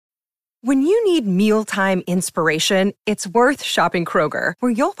When you need mealtime inspiration, it's worth shopping Kroger,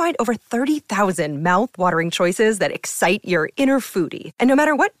 where you'll find over 30,000 mouth-watering choices that excite your inner foodie. And no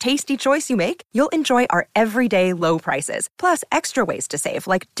matter what tasty choice you make, you'll enjoy our everyday low prices, plus extra ways to save,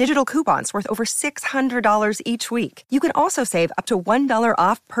 like digital coupons worth over $600 each week. You can also save up to $1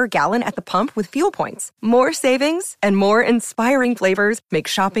 off per gallon at the pump with fuel points. More savings and more inspiring flavors make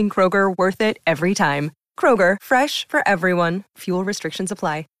shopping Kroger worth it every time. Kroger, fresh for everyone. Fuel restrictions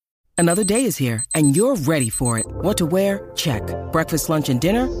apply. Another day is here, and you're ready for it. What to wear? Check. Breakfast, lunch, and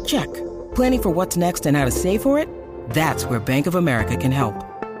dinner? Check. Planning for what's next and how to save for it? That's where Bank of America can help.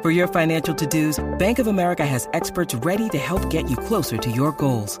 For your financial to-dos, Bank of America has experts ready to help get you closer to your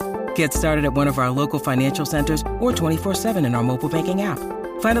goals. Get started at one of our local financial centers or 24/7 in our mobile banking app.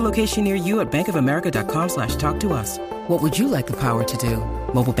 Find a location near you at bankofamerica.com/talktous. What would you like the power to do?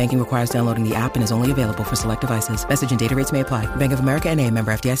 Mobile banking requires downloading the app and is only available for select devices. Message and data rates may apply. Bank of America N.A.,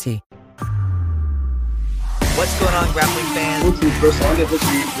 member FDIC. What's going on, grappling fans? First, I guess you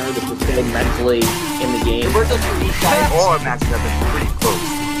kind of stay mentally in the game. All our matches have been pretty close.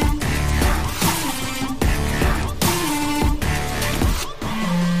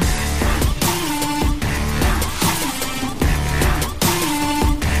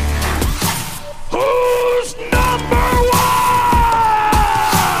 Who's number one?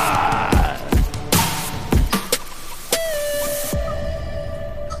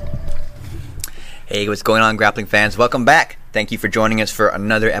 Hey, what's going on, grappling fans? Welcome back. Thank you for joining us for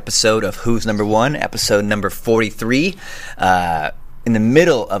another episode of Who's Number One, episode number 43. In the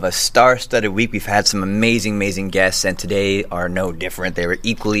middle of a star-studded week, we've had some amazing guests, and today are no different. They were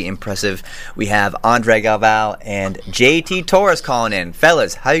equally impressive. We have Andre Galvao and JT Torres calling in.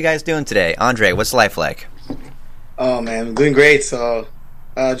 Fellas, how you guys doing today? Andre, what's life like? Oh man, I'm doing great. So,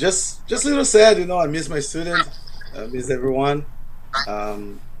 just a little sad, I miss my student, I miss everyone.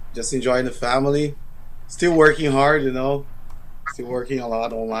 Just enjoying the family. Still working hard, still working a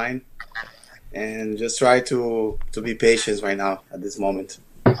lot online, and just try to be patient right now at this moment.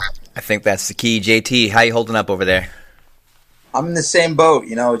 I think that's the key. JT, how you holding up over there? I'm in the same boat,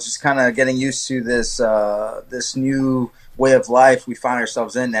 just kind of getting used to this new way of life we find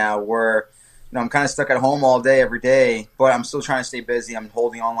ourselves in now, where I'm kind of stuck at home all day, every day, but I'm still trying to stay busy. I'm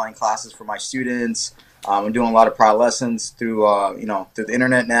holding online classes for my students. I'm doing a lot of prior lessons through the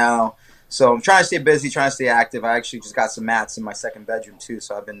internet now. So I'm trying to stay busy, trying to stay active. I actually just got some mats in my second bedroom too,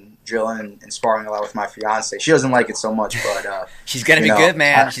 so I've been drilling and sparring a lot with my fiance. She doesn't like it so much, but she's gonna be good,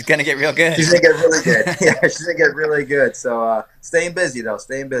 man. She's gonna get real good. She's gonna get really good. Yeah, she's gonna get really good. So staying busy though,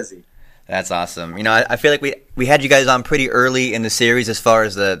 staying busy. That's awesome. I feel like we had you guys on pretty early in the series as far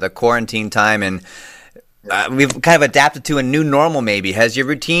as the quarantine time, and we've kind of adapted to a new normal maybe. Has your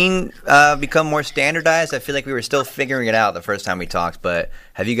routine become more standardized? I feel like we were still figuring it out the first time we talked, but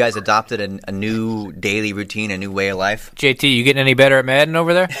have you guys adopted a new daily routine, a new way of life? JT, you getting any better at Madden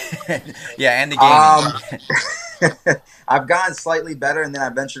over there? Yeah, and the gaming. I've gotten slightly better, and then I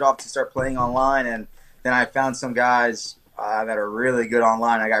ventured off to start playing online, and then I found some guys that are really good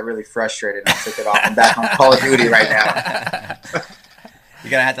online. I got really frustrated, and I took it off. I'm back on Call of Duty right now. You're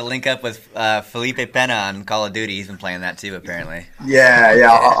going to have to link up with Felipe Pena on Call of Duty. He's been playing that too, apparently. Yeah.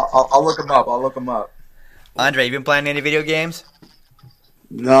 I'll look him up. Andre, you been playing any video games?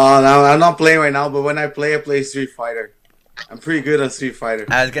 No, I'm not playing right now, but when I play Street Fighter. I'm pretty good on Street Fighter.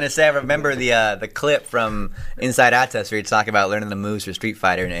 I was going to say, I remember the clip from Inside Atlas where you talk about learning the moves for Street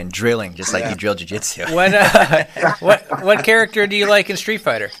Fighter and drilling, just like you drill jiu-jitsu. What character do you like in Street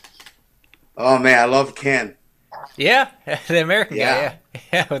Fighter? Oh, man, I love Ken. Yeah, the American guy,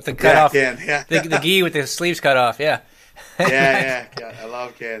 yeah, with the cut off, Ken, yeah. the gi with the sleeves cut off, yeah. yeah, I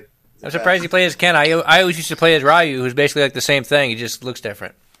love Ken. I'm surprised you play as Ken. I always used to play as Ryu, who's basically like the same thing. He just looks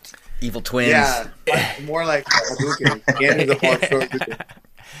different. Evil twins. Yeah, more like Hadouken. Ken is a hard Hadouken.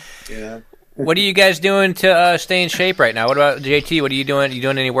 Yeah. What are you guys doing to stay in shape right now? What about JT? What are you doing? You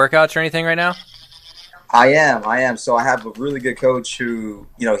doing any workouts or anything right now? I am. So I have a really good coach who,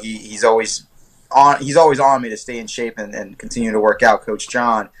 he's always on me to stay in shape and continue to work out, Coach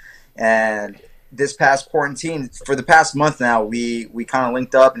John. And this past quarantine, for the past month now, we kind of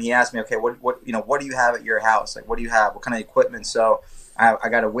linked up, and he asked me, okay, what do you have at your house? Like, what do you have? What kind of equipment? So I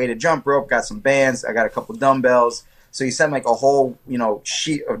got a weighted jump rope, got some bands, I got a couple dumbbells. So he sent like a whole,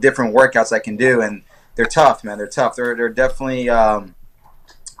 sheet of different workouts I can do, and they're tough, man. They're tough. They're definitely a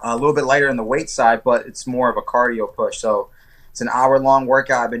little bit lighter on the weight side, but it's more of a cardio push. So it's an hour-long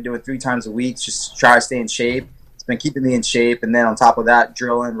workout I've been doing 3 times a week, just try to stay in shape. It's been keeping me in shape, and then on top of that,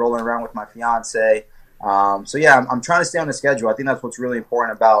 drilling, rolling around with my fiance. So yeah, I'm trying to stay on the schedule. I think that's what's really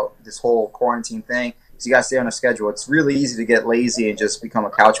important about this whole quarantine thing. because you got to stay on a schedule. It's really easy to get lazy and just become a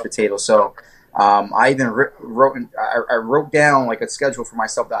couch potato. So I even wrote down like a schedule for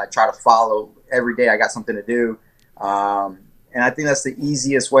myself that I try to follow every day. I got something to do. And I think that's the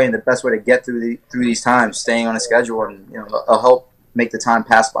easiest way and the best way to get through these times, staying on a schedule, and it'll help make the time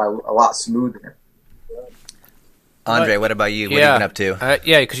pass by a lot smoother. Andre, what about you? What have you been up to?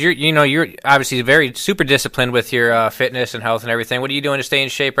 Because you're obviously very super disciplined with your fitness and health and everything. What are you doing to stay in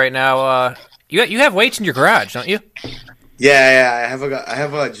shape right now? You have weights in your garage, don't you? Yeah. I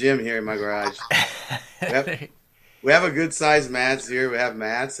have a gym here in my garage. We have a good sized mats here. We have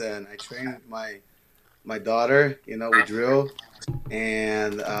mats, and I train with my daughter. We drill,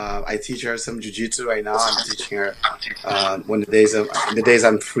 and I teach her some jiu-jitsu right now. I'm teaching her when the days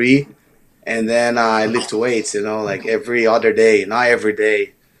I'm free. And then I lift weights, like every other day, not every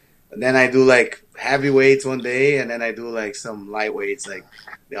day. And then I do like heavy weights one day, and then I do like some light weights like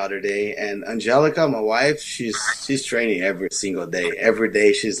the other day. And Angelica, my wife, she's training every single day. Every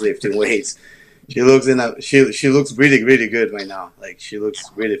day she's lifting weights. She looks really, really good right now. Like she looks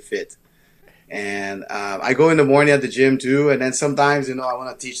really fit. And I go in the morning at the gym too. And then sometimes, I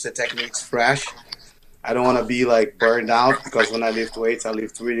want to teach the techniques fresh. I don't want to be like burned out, because when I lift weights, I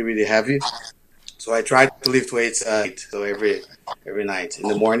lift really, really heavy. So I try to lift weights so every night. In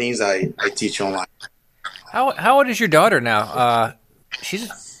the mornings, I teach online. How old is your daughter now?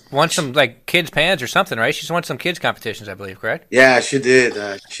 She's won some like kids pans or something, right? She's won some kids competitions, I believe, correct? Yeah, she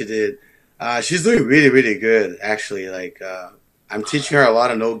did. She's doing really, really good, actually. Like I'm teaching her a lot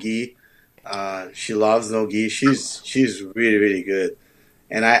of no-gi. She loves no-gi. She's really, really good.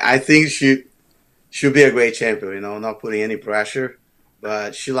 And I think she'll be a great champion, not putting any pressure.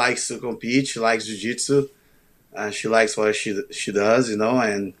 But she likes to compete. She likes jiu-jitsu. She likes what she does,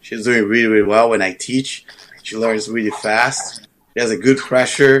 and she's doing really, really well when I teach. She learns really fast. She has a good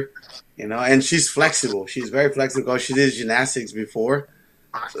pressure, and she's flexible. She's very flexible because she did gymnastics before.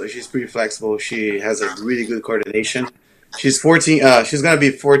 So she's pretty flexible. She has a really good coordination. She's 14. She's going to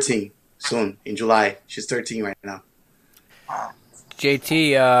be 14 soon in July. She's 13 right now.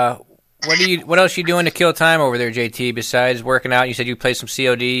 JT, what else you doing to kill time over there, JT, besides working out? You said you played some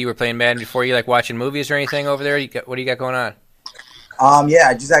COD, you were playing Madden before. You like watching movies or anything over there? What do you got going on?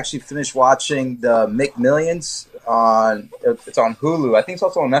 I just actually finished watching the McMillions it's on Hulu. I think it's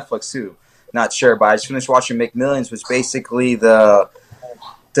also on Netflix too. Not sure, but I just finished watching McMillions, which basically the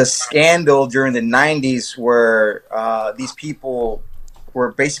scandal during the 90s where these people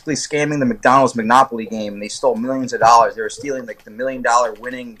were basically scamming the McDonald's Monopoly game, and they stole millions of dollars. They were stealing like the $1 million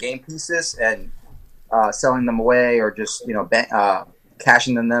winning game pieces and selling them away, or just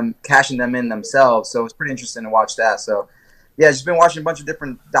cashing them in themselves. So it was pretty interesting to watch that. So yeah, I've just been watching a bunch of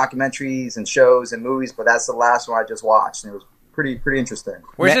different documentaries and shows and movies, but that's the last one I just watched, and it was pretty interesting.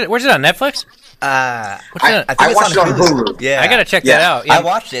 Where's it on Netflix? I watched it on Hulu. Yeah, I gotta check that out. Yeah. I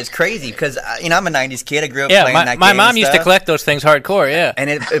watched it. It's crazy because I'm a '90s kid. I grew up playing that game. My mom used to collect those things hardcore. Yeah, and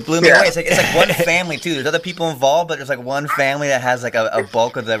it blew me away. It's like one family too. There's other people involved, but there's like one family that has like a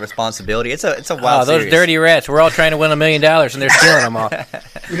bulk of the responsibility. It's a wild. Those series. Dirty rats. We're all trying to win $1 million, and they're stealing them all.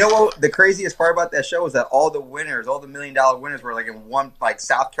 You know what? The craziest part about that show is that all the $1 million winners, were like in one, like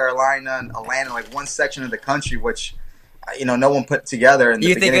South Carolina and Atlanta, like one section of the country, which no one put together. In the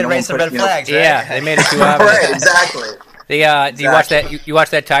you think it raised some red flags, right? Yeah, they made it too obvious. Right, exactly. Do you watch that? You watch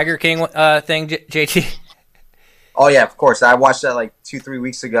that Tiger King thing, JT? Oh yeah, of course. I watched that like 2-3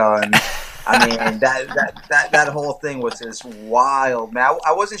 weeks ago, and I mean that whole thing was just wild, man.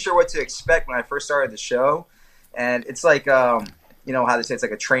 I wasn't sure what to expect when I first started the show, and it's like how they say it's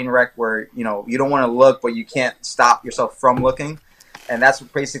like a train wreck where you don't want to look, but you can't stop yourself from looking. And that's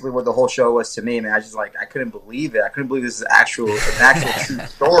basically what the whole show was to me, man. I couldn't believe it. I couldn't believe this is an actual true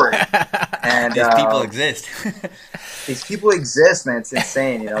story. And these people exist. These people exist, man. It's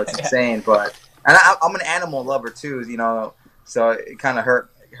insane. It's insane. But I'm an animal lover too, so it kind of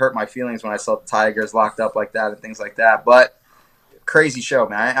hurt my feelings when I saw tigers locked up like that and things like that. But crazy show,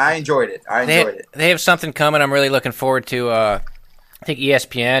 man. I enjoyed it. They have something coming. I'm really looking forward to. I think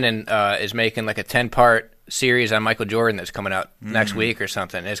ESPN is making like a 10-part series on Michael Jordan that's coming out next week or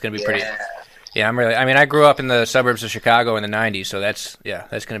something. It's going to be pretty. Yeah, I grew up in the suburbs of Chicago in the 90s, so that's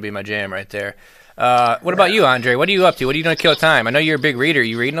going to be my jam right there. What about you, Andre? What are you up to? What are you doing to kill time? I know you're a big reader.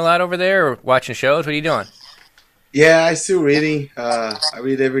 You reading a lot over there or watching shows? What are you doing? Yeah, I still reading. I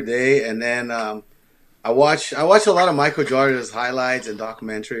read every day, and then I watch a lot of Michael Jordan's highlights and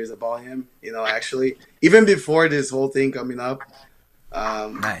documentaries about him. Actually, even before this whole thing coming up.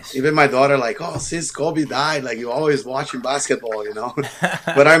 Nice. Even my daughter, since Kobe died, you always watching basketball,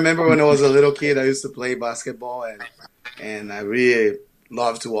 But I remember when I was a little kid, I used to play basketball, and I really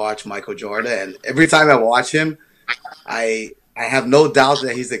love to watch Michael Jordan, and every time I watch him, I have no doubt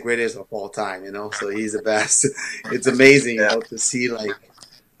that he's the greatest of all time. So he's the best. It's amazing, to see like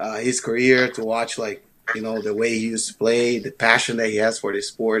his career, to watch like the way he used to play, the passion that he has for the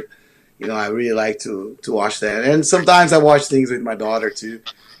sport. I really like to watch that, and sometimes I watch things with my daughter too.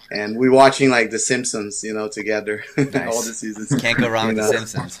 And we're watching like The Simpsons, together. Nice. All the seasons. Can't go wrong with The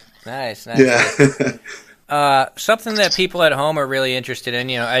Simpsons. Nice. Yeah. Something that people at home are really interested in,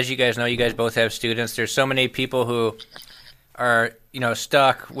 as you guys know, you guys both have students. There's so many people who are,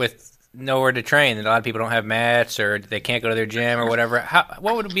 stuck with nowhere to train. And a lot of people don't have mats, or they can't go to their gym or whatever.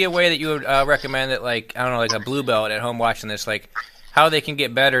 What would be a way that you would recommend that, like, I don't know, like a blue belt at home watching this, like how they can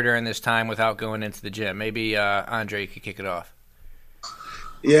get better during this time without going into the gym? Maybe Andre, you could kick it off.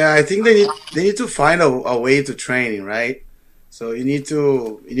 Yeah, I think they need to find a way to training, right? So you need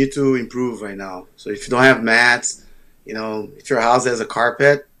to improve right now. So if you don't have mats, if your house has a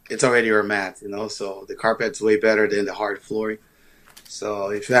carpet, it's already your mat, So the carpet's way better than the hard flooring. So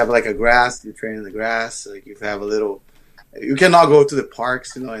if you have like a grass, you train in the grass. Like if you have you cannot go to the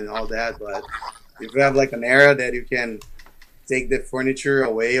parks, and all that. But if you have like an area that you can take the furniture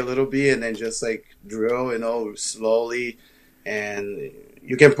away a little bit and then just like drill, slowly, and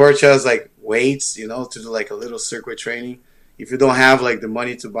you can purchase like weights, to do like a little circuit training. If you don't have like the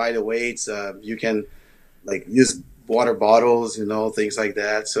money to buy the weights, you can like use water bottles, things like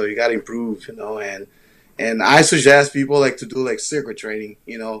that. So you got to improve, and I suggest people like to do like circuit training,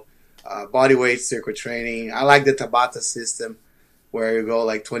 body weight circuit training. I like the Tabata system where you go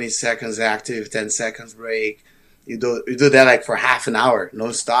like 20 seconds active, 10 seconds break. You do that like for half an hour,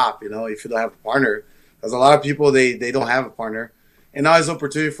 no stop, if you don't have a partner. Because a lot of people, they don't have a partner. And now it's an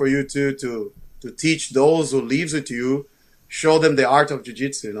opportunity for you to teach those who lives with you, show them the art of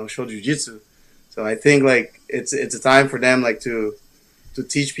jiu-jitsu, show jiu-jitsu. So I think like it's a time for them like to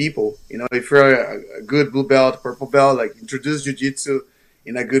teach people. If you're a good blue belt, purple belt, like introduce jiu-jitsu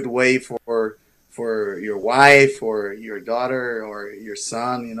in a good way for your wife or your daughter or your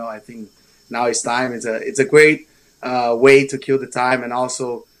son. I think now it's time. It's a great way to kill the time and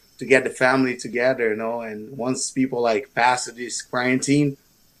also to get the family together, and once people like pass this quarantine,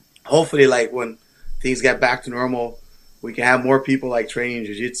 hopefully like when things get back to normal, we can have more people like training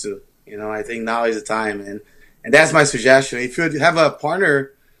jiu-jitsu. I think now is the time, and that's my suggestion. If you have a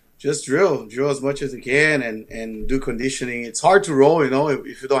partner, just drill as much as you can and do conditioning. It's hard to roll,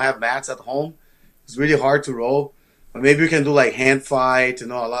 if you don't have mats at home, it's really hard to roll. But maybe you can do like hand fight, a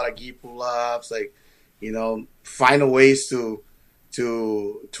lot of gi pull-ups, like, find a ways to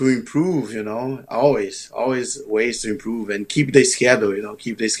improve, always ways to improve and keep the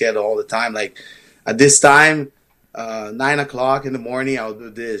schedule, all the time. Like at this time, 9 o'clock in the morning, I'll do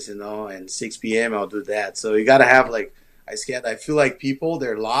this, and 6 p.m. I'll do that. So you got to have like, I feel like people,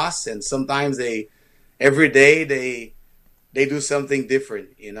 they're lost, and sometimes every day they do something different,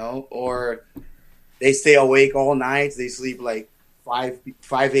 or they stay awake all night. They sleep like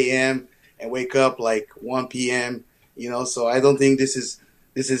 5 a.m. and wake up like 1 p.m., so I don't think this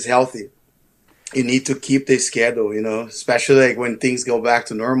is healthy. You need to keep the schedule, especially like when things go back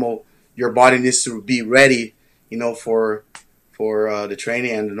to normal, your body needs to be ready, for the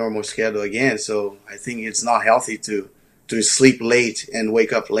training and the normal schedule again. So I think it's not healthy to sleep late and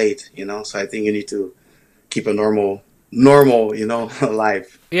wake up late, so I think you need to keep a normal,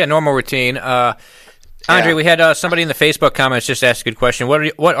 life. Yeah, normal routine. Andre, we had somebody in the Facebook comments just ask a good question.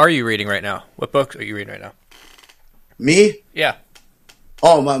 What are you reading right now? What book are you reading right now? Me? Yeah.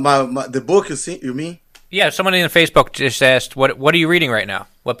 Oh, my the book you mean? Yeah, somebody in Facebook just asked, what are you reading right now?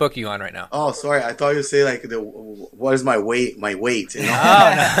 What book are you on right now? Oh, sorry. I thought you say like what is my weight? Oh,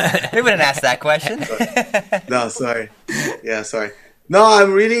 no. We wouldn't ask that question. No, sorry. Yeah, sorry. No,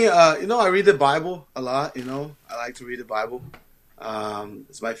 I'm reading. I read the Bible a lot. I like to read the Bible.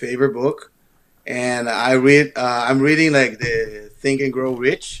 It's my favorite book, and I'm reading like the Think and Grow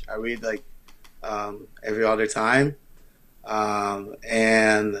Rich. I read like every other time,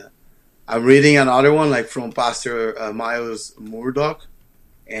 and I'm reading another one like from Pastor Miles Murdoch,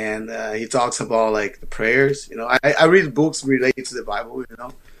 and he talks about like the prayers. I read books related to the Bible.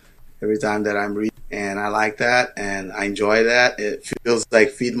 Every time that I'm reading, and I like that, and I enjoy that. It feels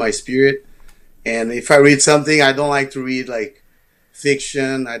like feed my spirit. And if I read something, I don't like to read like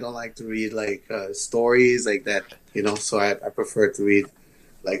fiction. I don't like to read like stories like that. So I prefer to read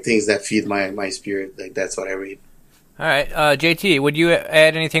like things that feed my spirit. Like that's what I read. All right, JT, would you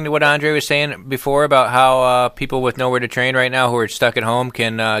add anything to what Andre was saying before about how people with nowhere to train right now who are stuck at home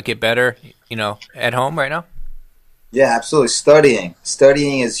can get better, at home right now? Yeah, absolutely.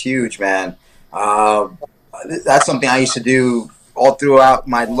 Studying is huge, man. That's something I used to do all throughout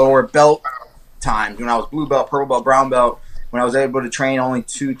my lower belt times when I was blue belt, purple belt, brown belt, when I was able to train only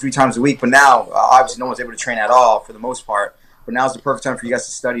 2-3 times a week. But now, obviously, no one's able to train at all for the most part. But now's the perfect time for you guys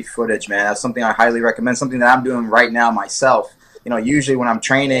to study footage, man. That's something I highly recommend, something that I'm doing right now myself. Usually when I'm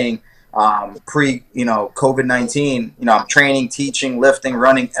training COVID-19, I'm training, teaching, lifting,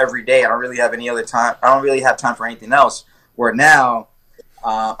 running every day. I don't really have any other time. I don't really have time for anything else. Where now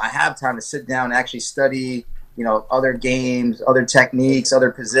I have time to sit down and actually study, other games, other techniques,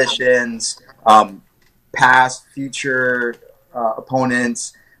 other positions, past, future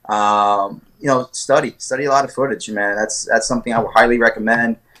opponents. Study a lot of footage, man. That's something I would highly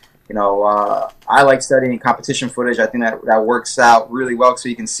recommend. I like studying competition footage. I think that works out really well, so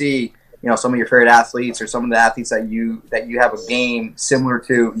you can see, some of your favorite athletes or some of the athletes that you have a game similar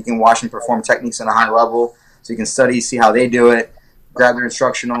to. You can watch them perform techniques on a high level, so you can study, see how they do it, grab their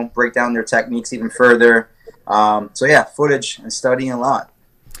instructional, break down their techniques even further. Footage and studying a lot.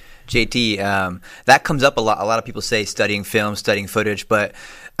 JT, that comes up a lot. A lot of people say studying film, studying footage, but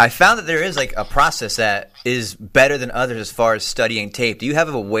I found that there is like a process that is better than others as far as studying tape. Do you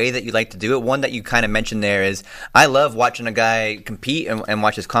have a way that you like to do it? One that you kind of mentioned there is I love watching a guy compete and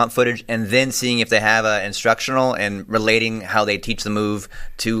watch his comp footage and then seeing if they have an instructional and relating how they teach the move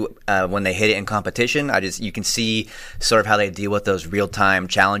to when they hit it in competition. You can see sort of how they deal with those real-time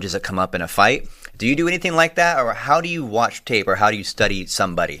challenges that come up in a fight. Do you do anything like that, or how do you watch tape, or how do you study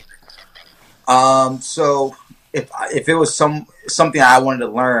somebody? So if it was something I wanted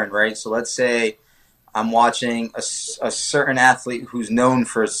to learn, right? So let's say I'm watching a certain athlete who's known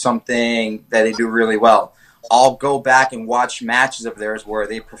for something that they do really well. I'll go back and watch matches of theirs where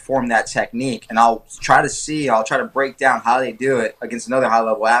they perform that technique, and I'll try to break down how they do it against another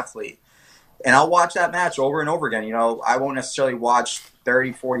high-level athlete. And I'll watch that match over and over again. I won't necessarily watch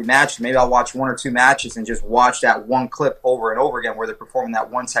 30, 40 matches. Maybe I'll watch 1 or 2 matches and just watch that one clip over and over again where they're performing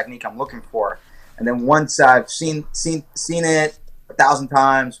that one technique I'm looking for. And then once I've seen it 1,000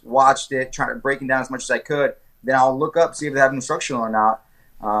 times, watched it, trying to break it down as much as I could, then I'll look up, see if they have an instructional or not.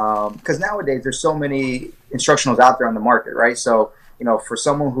 Because nowadays there's so many instructionals out there on the market, right? So, for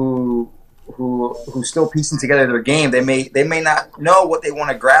someone who's still piecing together their game, they may not know what they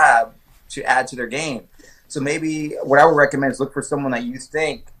want to grab to add to their game. So maybe what I would recommend is look for someone that you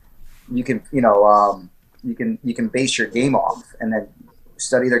think you can, you can base your game off, and then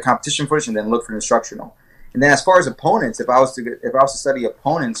study their competition footage, and then look for an instructional. And then as far as opponents, if I was to study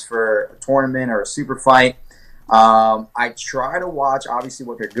opponents for a tournament or a super fight, I try to watch obviously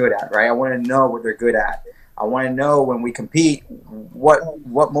what they're good at, right? I want to know what they're good at. I want to know when we compete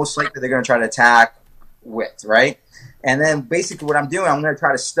what most likely they're going to try to attack with, right? And then basically what I'm doing, I'm going to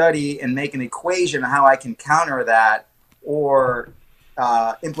try to study and make an equation of how I can counter that or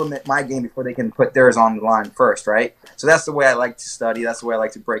implement my game before they can put theirs on the line first, right? So that's the way I like to study. That's the way I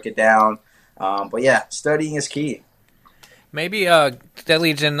like to break it down. But yeah, studying is key. Maybe that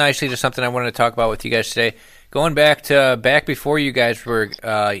leads in nicely to something I wanted to talk about with you guys today. Going back before you guys were,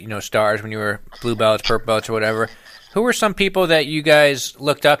 stars, when you were blue belts, purple belts, or whatever. Who were some people that you guys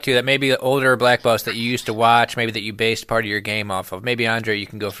looked up to, that maybe older black belts that you used to watch, maybe that you based part of your game off of? Maybe Andre, you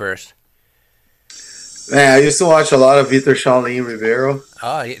can go first. Man, I used to watch a lot of Vitor Shaolin Ribeiro.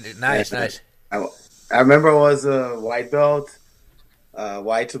 Oh, nice. I remember I was a white belt,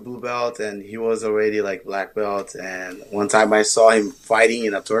 white to blue belt, and he was already like black belt. And one time I saw him fighting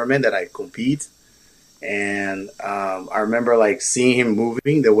in a tournament that I compete. And I remember like seeing him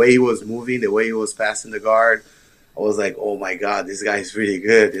moving, the way he was moving, the way he was passing the guard. I was like, oh my God, this guy's really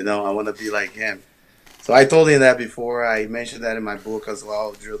good. I want to be like him. So I told him that before. I mentioned that in my book as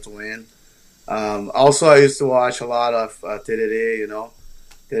well, Drill to Win. Also, I used to watch a lot of Terere,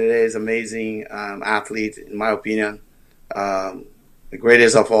 Terere is amazing athlete, in my opinion. The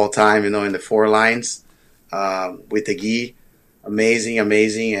greatest of all time, in the 4 lines with the gi.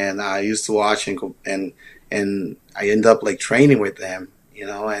 Amazing. And I used to watch and I end up like training with him,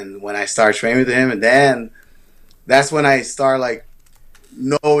 and when I start training with him, and then that's when I start like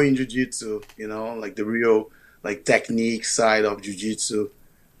knowing jiu-jitsu, like the real like technique side of jiu-jitsu.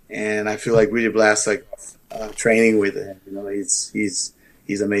 And I feel like really blessed, like training with him. He's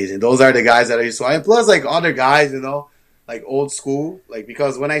amazing. Those are the guys that I used to watch. And plus like other guys, like old school, like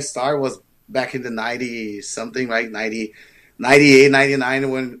because when I started was back in the 90 something, right? 98, 99,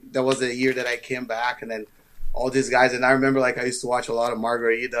 when that was the year that I came back, and then all these guys. And I remember like I used to watch a lot of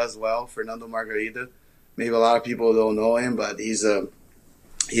Margarita as well, Fernando Margarita. Maybe a lot of people don't know him, but he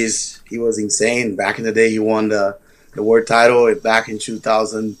was insane. Back in the day, he won the world title back in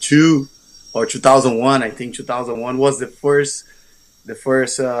 2002 or 2001. I think 2001 was the first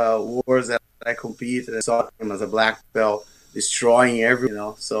wars that I competed. I saw him as a black belt destroying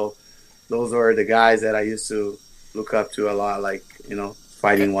everyone. So those were the guys that I used to look up to a lot, like,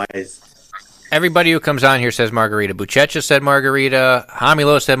 fighting wise. Everybody who comes on here says Margarita. Buchecha said Margarita.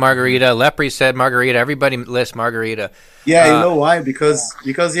 Hamilo said Margarita. Lepre said Margarita. Everybody lists Margarita. Yeah, you know why? Because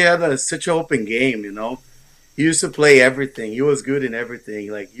he had such an open game. He used to play everything. He was good in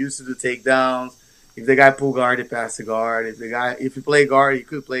everything. Like, he used to do takedowns. If the guy pulled guard, he passed the guard. If he played guard, he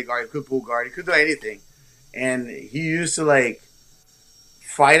could play guard. He could pull guard. He could do anything. And he used to like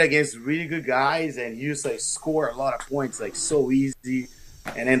fight against really good guys, and he used to like score a lot of points, like so easy,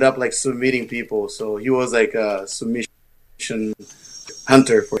 and end up like submitting people. So he was like a submission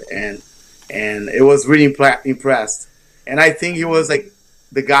hunter and it was really impressed. And I think he was like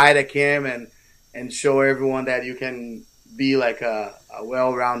the guy that came and show everyone that you can be like a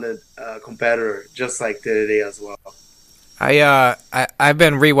well-rounded competitor, just like today as well. I've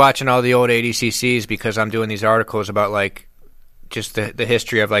been rewatching all the old ADCCs because I'm doing these articles about like just the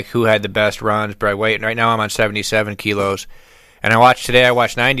history of like who had the best runs by weight. And right now I'm on 77 kilos. And I watched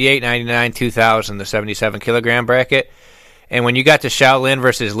 98, 99, 2000, the 77 kilogram bracket. And when you got to Shaolin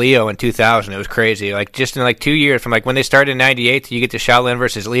versus Leo in 2000, it was crazy. Like just in like 2 years, from like when they started in 98 to you get to Shaolin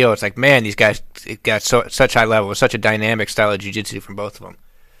versus Leo, it's like, man, these guys got such high level. It was such a dynamic style of jiu-jitsu from both of them.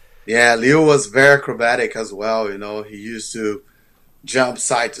 Yeah, Leo was very acrobatic as well. He used to jump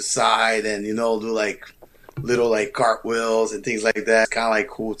side to side and, do like little like cartwheels and things like that. It's kind of like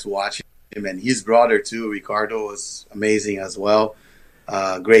cool to watch him. And his brother too, Ricardo, was amazing as well.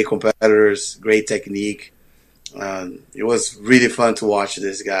 Great competitors, great technique. It was really fun to watch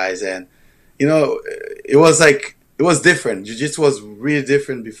these guys. And, it was different. Jiu-jitsu was really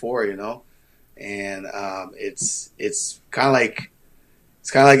different before, and it's kind of like,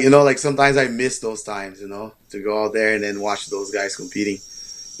 like sometimes I miss those times, to go out there and then watch those guys competing,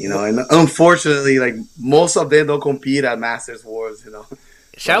 and unfortunately, like most of them don't compete at Masters Wars,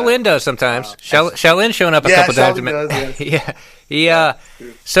 Shaolin does sometimes. Shaolin's shown up a couple times. Does, yes.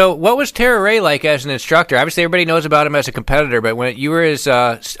 So what was Torres like as an instructor? Obviously, everybody knows about him as a competitor, but when you were when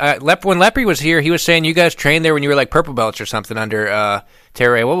Lepre was here, he was saying you guys trained there when you were like purple belts or something under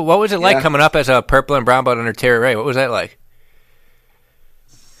Torres. What was it like coming up as a purple and brown belt under Torres? What was that like?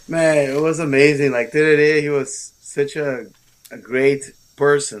 Man, it was amazing. Like today, he was such a great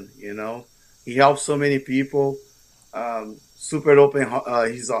person. He helped so many people. Super open.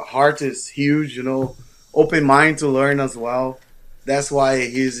 His heart is huge. Open mind to learn as well. That's why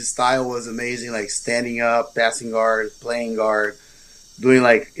his style was amazing. Like standing up, passing guard, playing guard, doing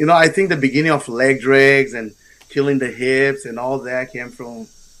like I think the beginning of leg drags and killing the hips and all that came from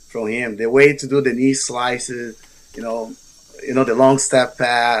him. The way to do the knee slices, the long step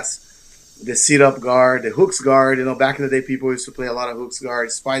pass, the sit-up guard, the hooks guard. Back in the day, people used to play a lot of hooks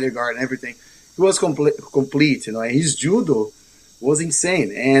guard, spider guard, and everything. He was complete, and his judo was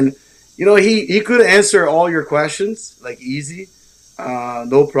insane. And, he could answer all your questions, like, easy,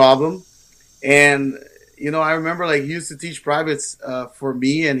 no problem. And, I remember, like, he used to teach privates for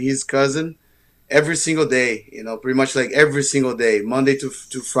me and his cousin every single day, pretty much, like, every single day, Monday to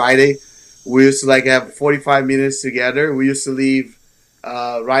Friday. We used to like have 45 minutes together. We used to leave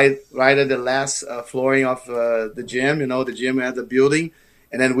right at the last flooring of the gym. The gym had the building,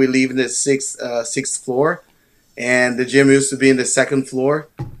 and then we leave in the sixth floor, and the gym used to be in the second floor.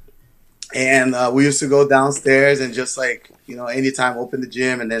 And we used to go downstairs and just like anytime open the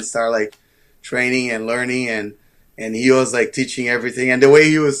gym and then start like training and learning. And he was like teaching everything. And the way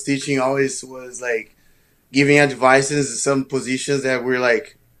he was teaching always was like giving advices in some positions that were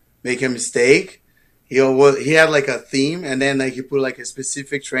like make a mistake. He had like a theme, and then like he put like a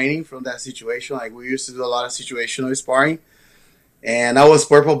specific training from that situation. Like we used to do a lot of situational sparring, and I was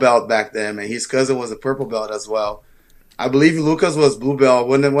purple belt back then, and his cousin was a purple belt as well. I believe Lucas was blue belt.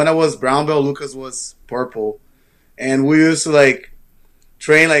 When I was brown belt, Lucas was purple, and we used to like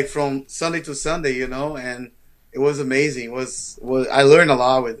train like from Sunday to Sunday, and it was amazing. It was I learned a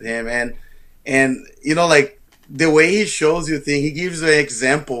lot with him, and like the way he shows you things, he gives you an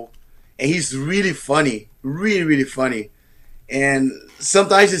example, and he's really funny, really, really funny. And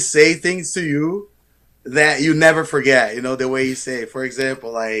sometimes he say things to you that you never forget, the way he say it. For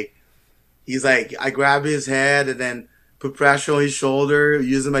example, like, he's like, I grab his head and then put pressure on his shoulder,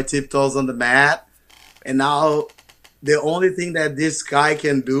 using my tiptoes on the mat. And now the only thing that this guy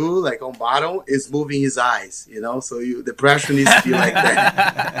can do, like on bottom, is moving his eyes, So the pressure needs to be like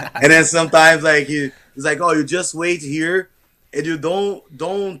that. And then sometimes like he's like, oh, you just wait here, and you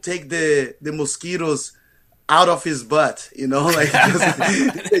don't take the mosquitoes out of his butt, like,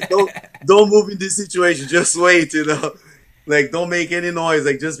 just, don't move in this situation, just wait, like don't make any noise,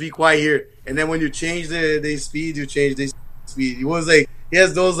 like just be quiet here. And then when you change the speed, you change the speed. He was like, he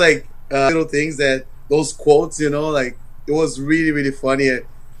has those like little things that those quotes, you know, like it was really really funny,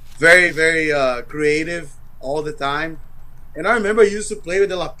 very very creative all the time. And I remember he used to play with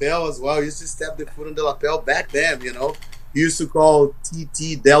the lapel as well. He used to step the foot on the lapel back then, you know. He used to call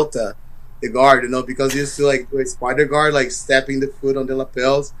TT Delta the guard, you know, because he used to like do a spider guard, like stepping the foot on the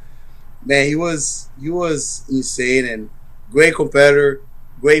lapels. Man, he was insane and great competitor,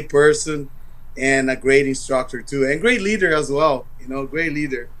 great person, and a great instructor too, and great leader as well. You know, great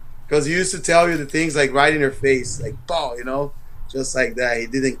leader because he used to tell you the things like right in your face, like "Bow," you know, just like that. He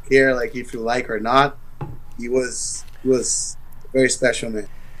didn't care like if you like or not. He was very special, man.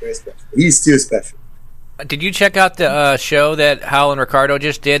 Very special. He's still special. Did you check out the show that Hal and Ricardo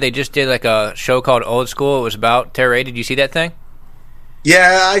just did? They just did like a show called Old School. It was about Torres. Did you see that thing?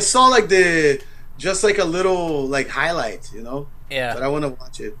 Yeah, I saw like just like a little like highlight, you know. Yeah. But I want to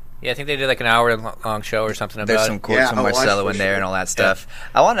watch it. Yeah, I think they did like an hour-long show or something about There's it. some quotes from Marcelo in there and all that stuff.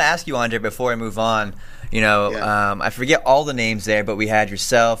 Yeah. I want to ask you, Andre, before I move on. You know, I forget all the names there, but we had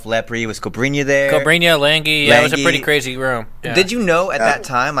yourself, Lepre, was Cobrinha there? Cobrinha, Langhi. Yeah, it was a pretty crazy room. Yeah. Did you know at that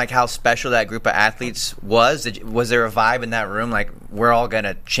time, like, how special that group of athletes was? Was there a vibe in that room, like, we're all going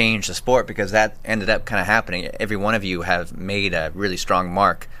to change the sport? Because that ended up kind of happening. Every one of you have made a really strong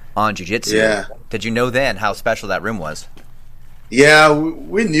mark on jiu-jitsu. Yeah. Did you know then how special that room was? Yeah,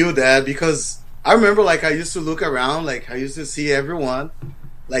 we knew that because I remember, like, I used to look around, like, I used to see everyone,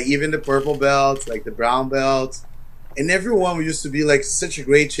 like, even the purple belts, like, the brown belts, and everyone used to be, like, such a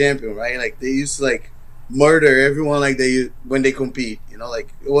great champion, right? Like, they used to, like, murder everyone, like, when they compete, you know?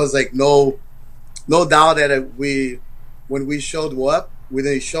 Like, it was, like, no doubt that when we showed up, when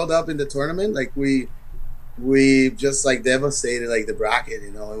they showed up in the tournament, like, we just, like, devastated, like, the bracket,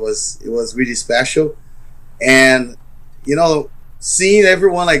 you know? It was really special. And, you know, seeing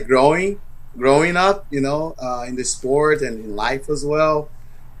everyone, like, growing up, you know, in the sport and in life as well.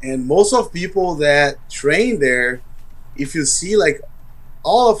 And most of people that train there, if you see, like,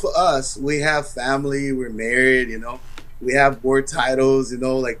 all of us, we have family, we're married, you know, we have board titles, you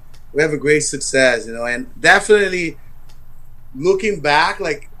know, like, we have a great success, you know, and definitely looking back,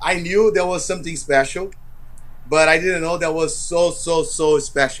 like, I knew there was something special, but I didn't know that was so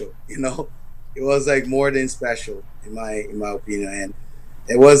special, you know. It was, like, more than special, in my opinion, and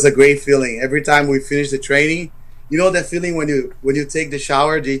it was a great feeling. Every time we finished the training, you know that feeling when you take the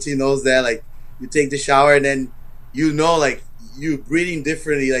shower, JT knows that, like, you take the shower and then, you know, like, you breathing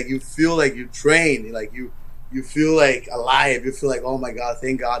differently, like, you feel like you train, like, you feel, like, alive, you feel like, oh my God,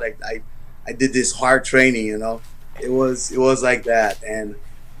 thank God I did this hard training, you know. It was like that, and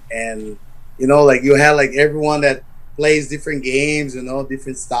you know, like, you had, like, everyone that plays different games, you know,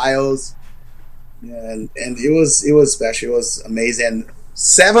 different styles, and it was special, it was amazing, and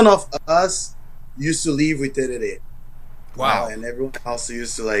 7 of us used to leave with TDD. Wow. And everyone else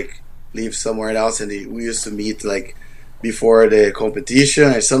used to, like, leave somewhere else, and we used to meet, like, before the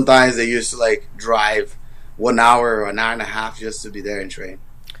competition, and sometimes they used to, like, drive 1 hour or an hour and a half just to be there and train.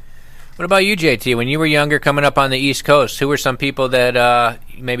 What about you, JT? When you were younger, coming up on the East Coast, who were some people that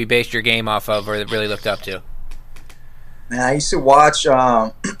you maybe based your game off of or that really looked up to? Man, I used to watch.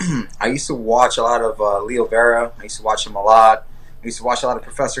 I used to watch a lot of Leo Vera. I used to watch him a lot. I used to watch a lot of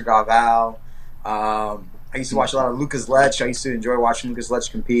Professor Galvao. I used to watch a lot of Lucas Lech. I used to enjoy watching Lucas Lech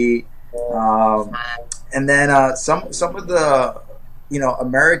compete. And then some of the, you know,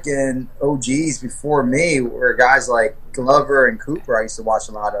 American OGs before me were guys like Glover and Cooper. I used to watch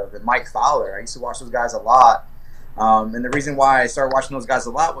a lot of, and Mike Fowler. I used to watch those guys a lot. And the reason why I started watching those guys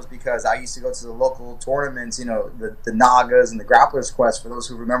a lot was because I used to go to the local tournaments, you know, the Nagas and the Grapplers Quest, for those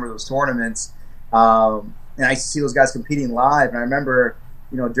who remember those tournaments. And I used to see those guys competing live. And I remember,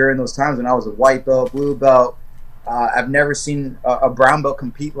 you know, during those times when I was a white belt, blue belt, I've never seen a brown belt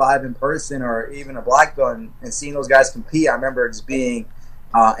compete live in person, or even a black belt, and seeing those guys compete, I remember just being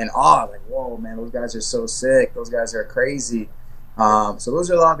in awe, like, whoa, man, those guys are so sick. Those guys are crazy. So those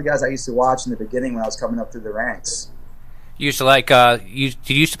are a lot of the guys I used to watch in the beginning when I was coming up through the ranks. You used to like did you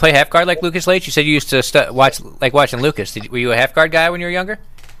used to play half guard like Lucas Lech? You said you used to watch watching Lucas. Were you a half guard guy when you were younger?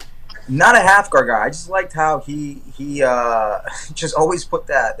 Not a half guard guy. I just liked how he just always put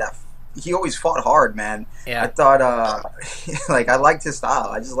that he always fought hard, man. Yeah. I thought like, I liked his style.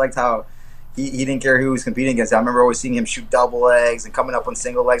 I just liked how he didn't care who he was competing against. I remember always seeing him shoot double legs and coming up on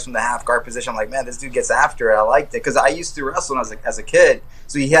single legs from the half guard position. I'm like, man, this dude gets after it. I liked it because I used to wrestle as a kid,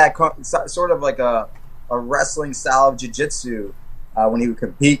 so he had sort of like a wrestling style of jiu-jitsu when he would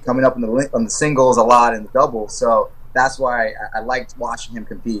compete, coming up on the singles a lot and the doubles. So that's why I liked watching him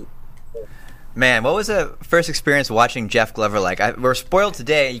compete. Man, what was the first experience watching Jeff Glover like? We're spoiled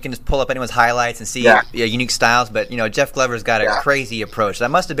today. You can just pull up anyone's highlights and see unique styles, but Jeff Glover's got a crazy approach.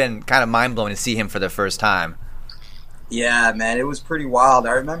 That must have been kind of mind-blowing to see him for the first time. Yeah, man, it was pretty wild.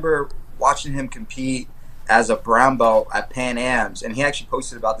 I remember watching him compete as a brown belt at Pan Am's, and he actually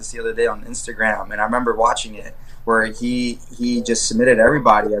posted about this the other day on Instagram, and I remember watching it where he just submitted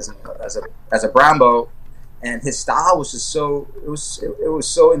everybody as a brown belt. And his style was just it was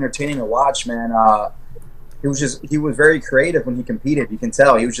so entertaining to watch, man. He was very creative when he competed. You can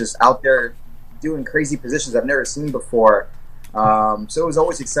tell he was just out there doing crazy positions I've never seen before. So it was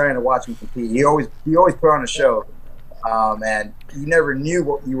always exciting to watch him compete. He always put on a show, and you never knew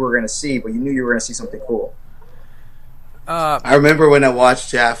what you were going to see, but you knew you were going to see something cool. I remember when I watched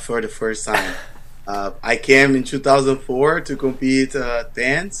Jeff for the first time. I came in 2004 to compete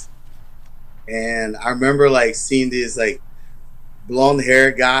dance. And I remember seeing this blonde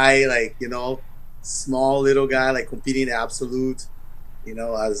hair guy, small little guy, competing in absolute,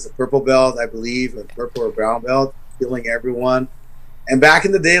 as a purple belt, I believe, a purple or brown belt, killing everyone. And back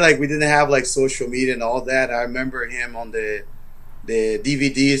in the day, we didn't have social media and all that. I remember him on the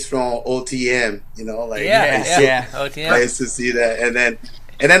DVDs from OTM, OTM. I used to see that, and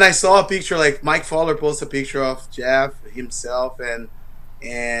then I saw a picture, Mike Fowler posted a picture of Jeff himself and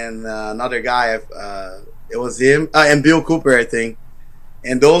another guy, it was him and Bill Cooper, I think,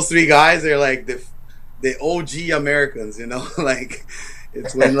 and those three guys are the OG Americans,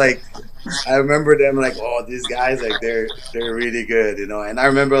 it's when I remember them oh, these guys they're really good, and I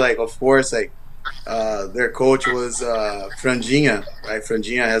remember of course their coach was Franginha, right?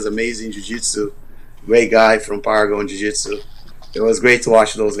 Franginha has amazing jiu-jitsu, great guy from Paragon Jiu-Jitsu. It was great to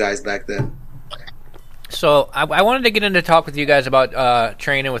watch those guys back then. So I wanted to get into talk with you guys about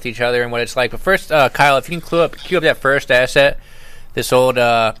training with each other and what it's like. But first, Kyle, if you can cue up that first asset, this old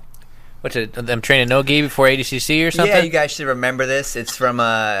what's it? I'm training no-gi before ADCC or something. Yeah, you guys should remember this. It's from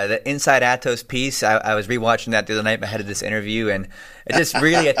the Inside Atos piece. I was rewatching that the other night ahead of this interview, and it just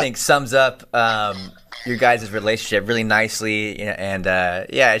really I think sums up your guys' relationship really nicely. And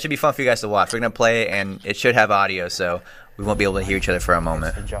it should be fun for you guys to watch. We're gonna play, and it should have audio, so we won't be able to hear each other for a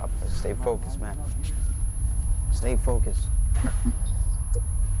moment. Good job. Stay focused, man. Stay focused.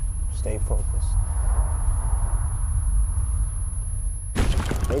 Stay focused.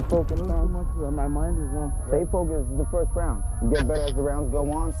 Stay focused, man. My mind is one. Stay focused. This is the first round. You get better as the rounds go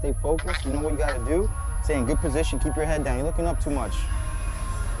on. Stay focused. You know what you got to do? Stay in good position. Keep your head down. You're looking up too much.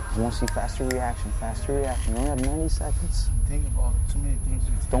 You want to see faster reaction. Faster reaction. You only have 90 seconds. Think about too many things.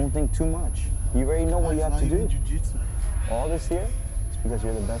 Don't think too much. You already know what you have to do. All this here is because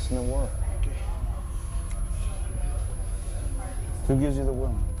you're the best in the world. Who gives you the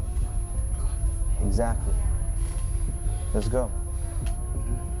will? Exactly. Let's go.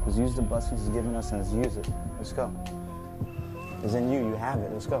 Let's use the bus he's given us and let's use it. Let's go. It's in you. You have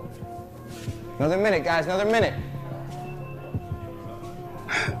it. Let's go. Another minute, guys. Another minute.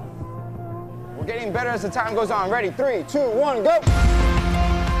 We're getting better as the time goes on. Ready? 3, 2, 1, go!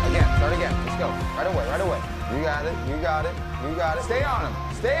 Again. Start again. Let's go. Right away. Right away. You got it. You got it. You got it. Stay on him.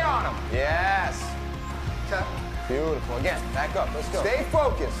 Stay on him. Yes. Beautiful. Again, back up. Let's go. Stay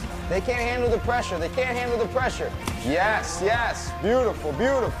focused. They can't handle the pressure. They can't handle the pressure. Yes, yes. Beautiful,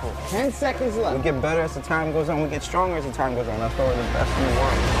 beautiful. 10 seconds left. We get better as the time goes on. We get stronger as the time goes on. That's why we're the best in the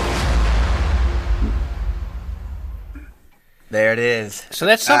world. There it is. So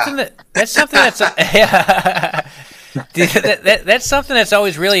that's something that's something that's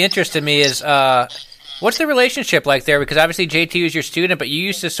always really interested me is what's the relationship like there? Because obviously JT was your student, but you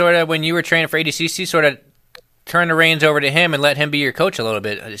used to sort of, when you were training for ADCC, sort of turn the reins over to him and let him be your coach a little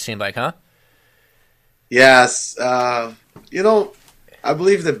bit, it seemed like, huh? Yes. I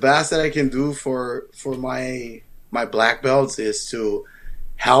believe the best that I can do for my black belts is to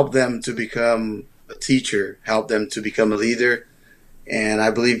help them to become a teacher, help them to become a leader. And I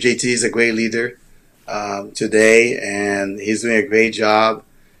believe JT is a great leader today, and he's doing a great job.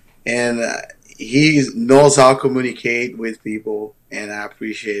 And he knows how to communicate with people, and I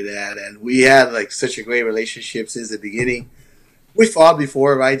appreciate that. And we had such a great relationship since the beginning. We fought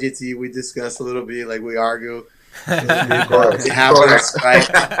before, right, JT? We discussed a little bit, we argue. It happens,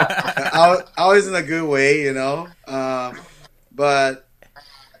 right? Always in a good way, But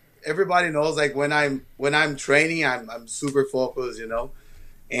everybody knows, when I'm training, I'm super focused,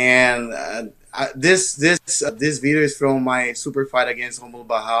 And this video is from my super fight against Romulo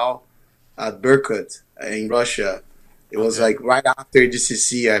Barral at Berkut in Russia. It was right after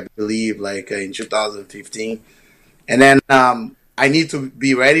GCC, I believe, in 2015. And then I need to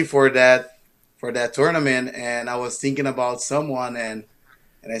be ready for that tournament, and I was thinking about someone, and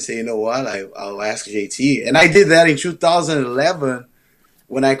And I say, you know what? I'll ask JT. And I did that in 2011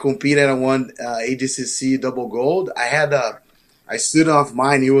 when I competed and won ADCC double gold. I stood off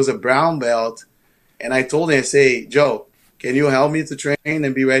mine. He was a brown belt. And I told him, I say, Joe, can you help me to train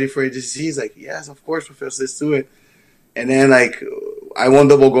and be ready for ADCC? He's like, yes, of course, Professor, let's do it. And then, I won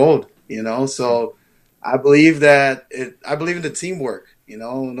double gold, So I believe I believe in the teamwork,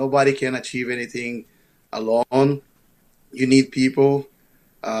 Nobody can achieve anything alone. You need people.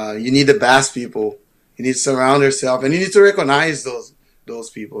 You need the best people. You need to surround yourself, and you need to recognize those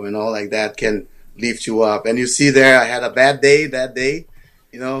people, that can lift you up. And you see there, I had a bad day that day,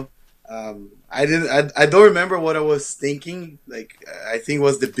 I don't remember what I was thinking. I think it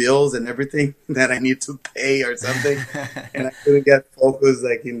was the bills and everything that I need to pay or something, and I couldn't get focused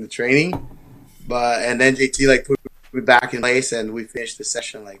in the training. And then JT put me back in place, and we finished the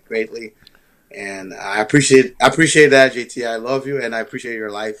session greatly. And I appreciate that, JT. I love you, and I appreciate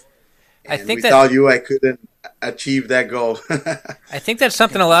your life. And I think without you, I couldn't achieve that goal. I think that's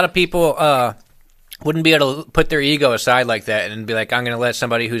something a lot of people wouldn't be able to put their ego aside like that and be like, I'm going to let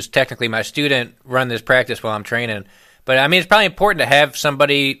somebody who's technically my student run this practice while I'm training. But, it's probably important to have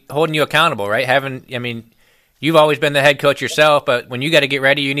somebody holding you accountable, right? You've always been the head coach yourself, but when you got to get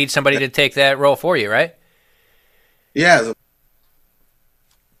ready, you need somebody to take that role for you, right? Yeah.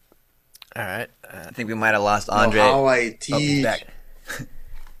 All right. I think we might have lost Andre. How I teach.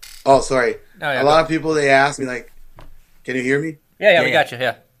 Oh, sorry. Oh, yeah, a lot of people, they ask me, can you hear me? Yeah, we got you,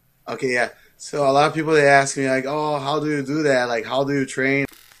 yeah. Okay, yeah. So a lot of people, they ask me, oh, how do you do that? How do you train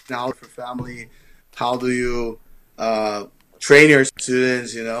now for family? How do you train your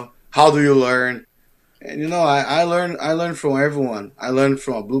students, How do you learn? And, I learn from everyone. I learn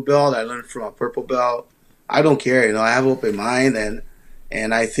from a blue belt. I learn from a purple belt. I don't care, I have an open mind,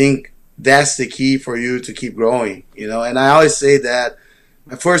 and I think that's the key for you to keep growing, And I always say that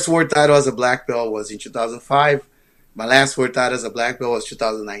my first world title as a black belt was in 2005. My last world title as a black belt was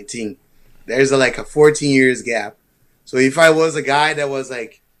 2019. There's a 14 years gap. So if I was a guy that was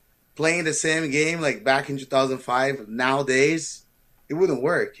playing the same game back in 2005, nowadays it wouldn't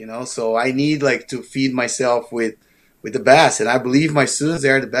work, So I need to feed myself with the best, and I believe my students, they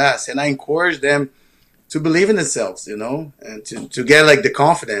are the best, and I encourage them to believe in themselves, and to get the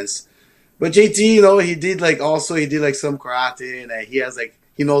confidence. But JT, he did some karate, and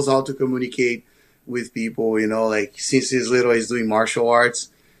he knows how to communicate with people, since he's little, he's doing martial arts.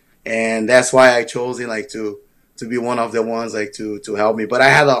 And that's why I chose him to be one of the ones to help me. But I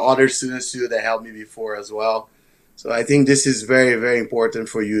had other students too that helped me before as well. So I think this is very, very important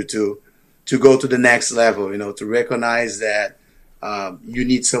for you to go to the next level, to recognize that you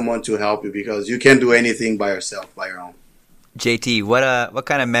need someone to help you, because you can't do anything by yourself, by your own. JT, what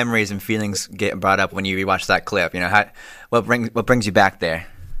kind of memories and feelings get brought up when you rewatch that clip? What brings you back there?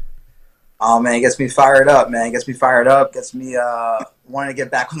 Oh, man, it gets me fired up, man. Gets me wanting to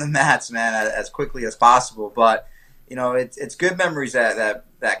get back on the mats, man, as quickly as possible. But, it's good memories that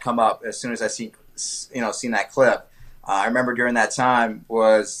come up as soon as I seen that clip. I remember during that time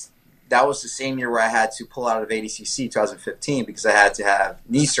that was the same year where I had to pull out of ADCC 2015 because I had to have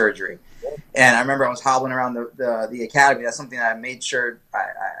knee surgery. And I remember I was hobbling around the academy. That's something that I made sure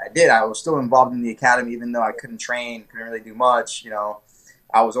I did. I was still involved in the academy, even though I couldn't train, couldn't really do much,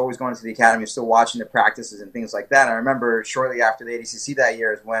 I was always going to the academy, still watching the practices and things like that. And I remember shortly after the ADCC that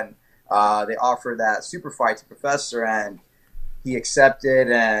year is when they offered that super fight to Professor, and he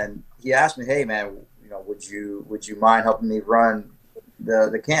accepted, and he asked me, hey, man, would you mind helping me run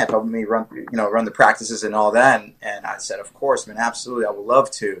the camp, helping me run the practices and all that? And I said, of course, man, absolutely, I would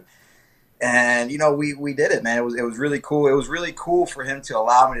love to. And, we did it, man. It was really cool. It was really cool for him to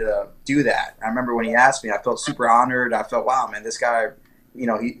allow me to do that. I remember when he asked me, I felt super honored. I felt, wow, man, this guy,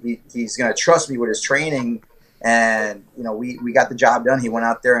 he's going to trust me with his training. And, we got the job done. He went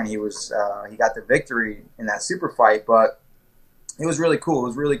out there and he got the victory in that super fight. But it was really cool. It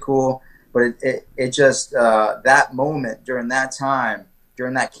was really cool. But it just, that moment during that time,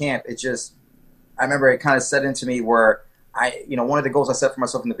 during that camp, I remember it kind of set into me where one of the goals I set for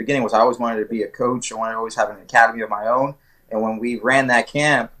myself in the beginning was I always wanted to be a coach. I wanted to always have an academy of my own. And when we ran that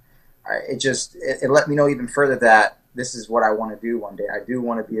camp, it let me know even further that this is what I want to do one day. I do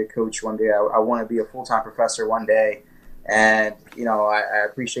want to be a coach one day. I want to be a full-time professor one day. And, I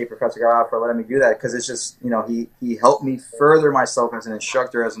appreciate Professor Galvao for letting me do that, because it's just, he helped me further myself as an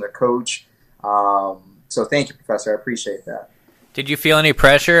instructor, as a coach. So thank you, Professor. I appreciate that. Did you feel any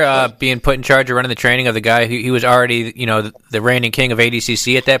pressure being put in charge of running the training of the guy who he was already, the reigning king of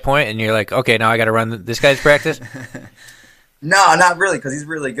ADCC at that point, and you're like, okay, now I got to run this guy's practice? No, not really, because he's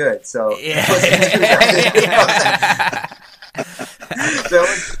really good. So yeah. So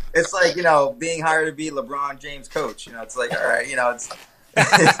it's like, being hired to be LeBron James coach. It's like, all right, it's you know what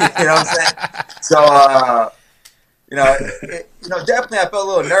I'm saying? So definitely I felt a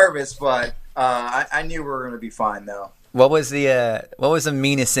little nervous, but I knew we were going to be fine though. What was the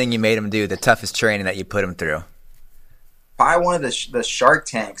meanest thing you made him do? The toughest training that you put him through? Probably one of the shark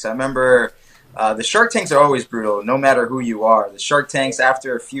tanks. I remember the shark tanks are always brutal, no matter who you are. The shark tanks,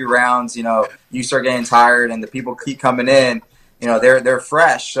 after a few rounds, you start getting tired, and the people keep coming in. They're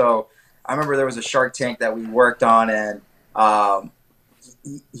fresh. So I remember there was a shark tank that we worked on, and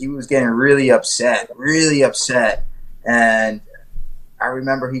he was getting really upset, and I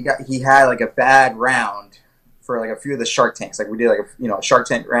remember he had like a bad round for like a few of the shark tanks. Like we did like a shark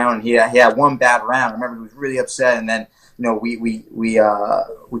tank round, and he had one bad round. I remember he was really upset, and then we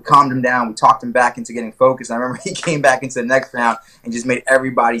calmed him down. We talked him back into getting focused. I remember he came back into the next round and just made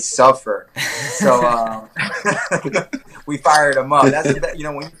everybody suffer. So we fired him up. That's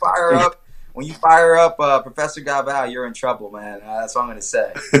when you fire up Professor Galvao, you're in trouble, man. That's what I'm going to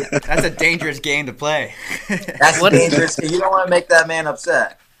say. That's a dangerous game to play. That's dangerous. You don't want to make that man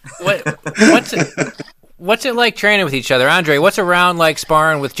upset. What's it like training with each other, Andre? What's a round like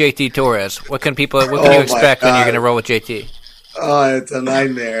sparring with JT Torres? What can you expect when you're going to roll with JT? Oh, it's a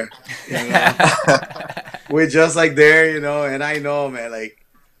nightmare. We're just like there, and I know, man. Like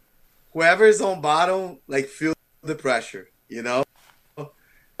whoever's on bottom, like feel the pressure,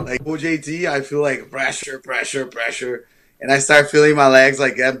 Like with JT, I feel like pressure, and I start feeling my legs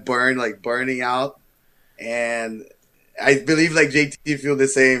like get burned, like burning out, and I believe like JT feel the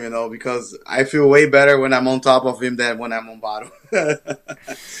same, because I feel way better when I'm on top of him than when I'm on bottom.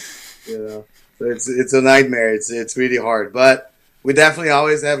 So it's a nightmare. It's really hard, but we definitely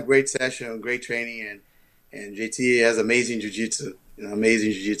always have great session, great training, and JT has amazing jiu-jitsu,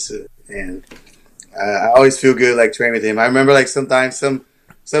 and I always feel good like training with him. I remember like sometimes some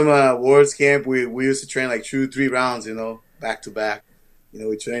Worlds camp we used to train like 2-3 rounds, back to back.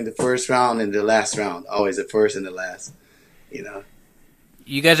 We trained the first round and the last round, always the first and the last.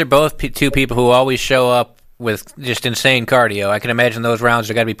 You guys are both two people who always show up with just insane cardio. I can imagine those rounds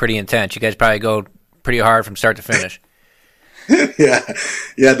are got to be pretty intense. You guys probably go pretty hard from start to finish. Yeah,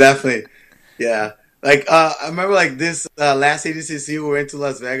 definitely. Yeah, like I remember like this last ADCC we went to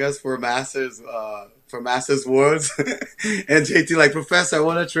Las Vegas for Masters Worlds, and JT like, Professor, I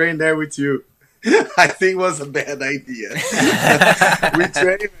want to train there with you. I think it was a bad idea. We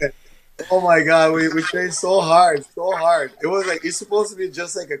trained. Oh my God, we trained so hard. It was like it's supposed to be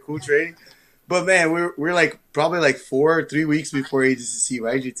just like a cool training, but man, we're like probably like 4 or 3 weeks before ADCC,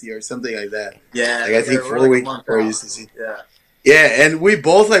 right, GT, or something like that. Yeah, like I think 4 weeks before ADCC. Yeah, and we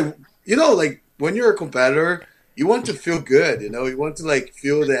both like like when you're a competitor, you want to feel good. You want to like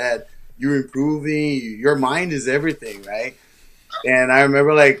feel that you're improving. Your mind is everything, right? And I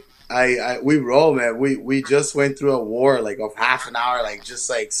remember like. We roll, man. We just went through a war like of half an hour, like just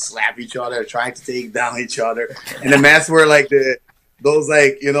like slap each other, trying to take down each other. And the mats were like the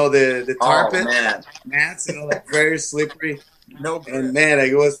tarpon mats, like very slippery. No, and man,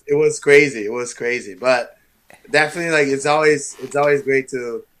 like it was crazy. It was crazy, but definitely like it's always great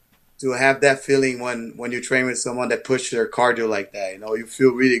to have that feeling when you train with someone that pushes their cardio like that. You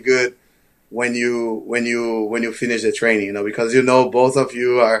feel really good when you finish the training. Because both of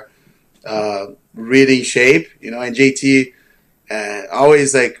you are. Really in shape, and JT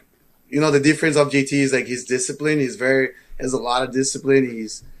always like, the difference of JT is like his discipline. Has a lot of discipline.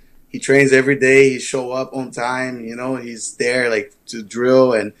 He trains every day. He show up on time. He's there like to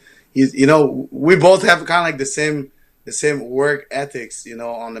drill, and he's we both have kind of like the same work ethics,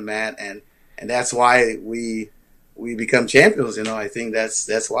 on the mat, and that's why we become champions. I think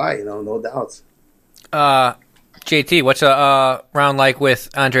that's why, no doubts. JT, what's a round like with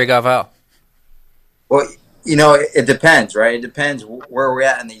Andre Galvao? Well, it depends, right? It depends where we're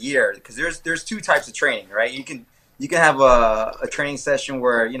at in the year, because there's two types of training, right? You can have a training session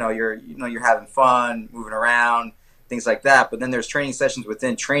where you're having fun, moving around, things like that. But then there's training sessions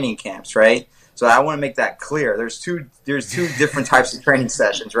within training camps, right? So I want to make that clear. There's two different types of training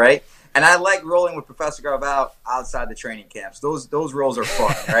sessions, right? And I like rolling with Professor Galvao outside the training camps. Those rolls are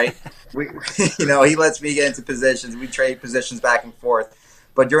fun, right? He lets me get into positions. We trade positions back and forth.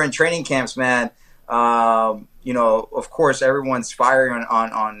 But during training camps, man, of course, everyone's firing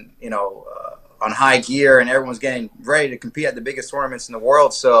on high gear, and everyone's getting ready to compete at the biggest tournaments in the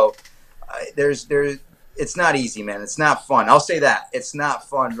world. So it's not easy, man. It's not fun. I'll say that. It's not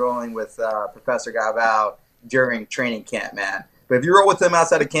fun rolling with Professor Galvao during training camp, man. But if you roll with him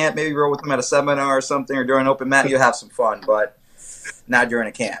outside of camp, maybe roll with him at a seminar or something, or during open mat, you'll have some fun. But not during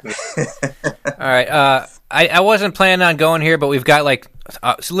a camp. All right. I wasn't planning on going here, but we've got like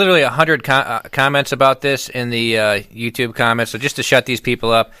literally 100 comments about this in the YouTube comments. So just to shut these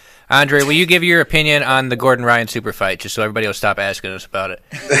people up, Andre, will you give your opinion on the Gordon Ryan super fight, just so everybody will stop asking us about it?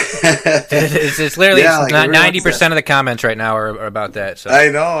 It's literally 90% of the comments right now are about that. So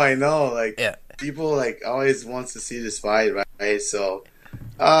I know. Like people like always wants to see this fight, right? So,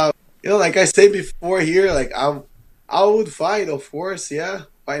 like I said before here, like I would fight, of course, yeah,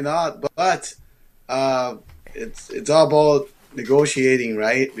 why not? But it's all about negotiating,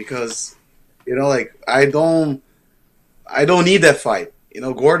 right? Because like I don't need that fight.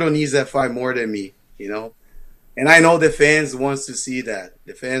 Gordon needs that fight more than me. And I know the fans wants to see that.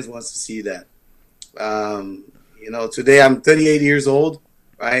 The fans wants to see that. Today I'm 38 years old,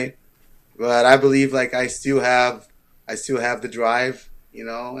 right? But I believe like I still have the drive,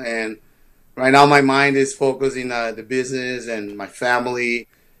 and right now my mind is focusing the business and my family,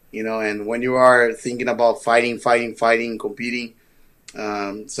 and when you are thinking about fighting, competing,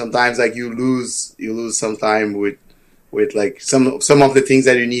 sometimes like you lose some time with like some of the things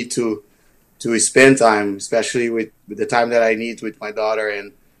that you need to spend time, especially with the time that I need with my daughter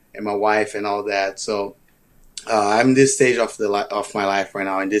and my wife and all that. So I'm in this stage of my life right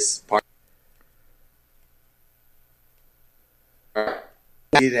now, in this part.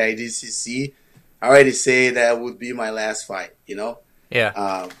 The IDCC, I already say that would be my last fight,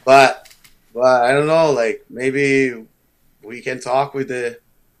 Yeah. But I don't know, like maybe we can talk we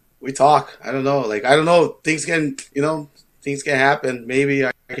talk. I don't know. Like I don't know. Things can happen. Maybe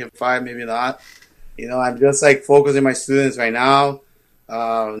I can fight, maybe not. I'm just like focusing my students right now.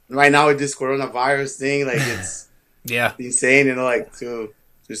 Right now with this coronavirus thing, like it's insane. Like to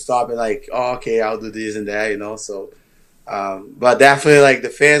stop and like, oh, okay, I'll do this and that. So. But definitely, like the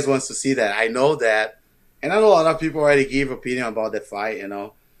fans wants to see that. I know that, and I know a lot of people already gave opinion about the fight.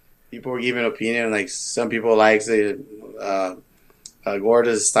 People were giving opinion. Like some people like the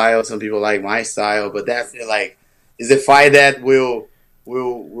Gordon's style, some people like my style. But definitely, like, is a fight that will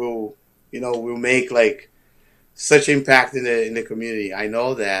make like such impact in the community. I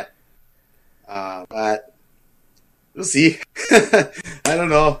know that, but we'll see. I don't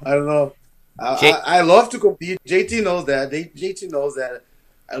know. I love to compete. JT knows that. JT knows that.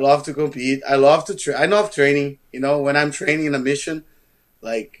 I love to compete. I love to I love training. When I'm training in a mission,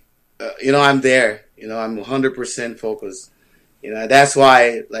 like, I'm there. I'm 100% focused. That's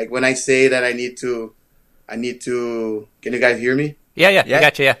why, like, when I say that I need to. Can you guys hear me? Yeah. I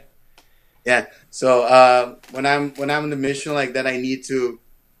got you. Yeah. Yeah. So when I'm in the mission like that, I need to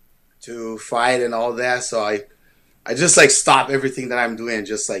fight and all that. So I just like stop everything that I'm doing and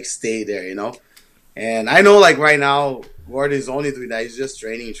just like stay there, And I know like right now, Gordon is only doing that. He's just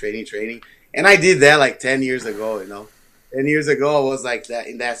training. And I did that like 10 years ago, 10 years ago, I was like that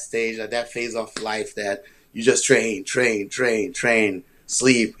in that stage, at that phase of life that you just train,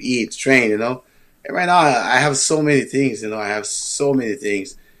 sleep, eat, train, And right now I have so many things, I have so many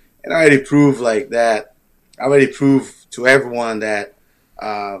things. And I already proved like that. I already proved to everyone that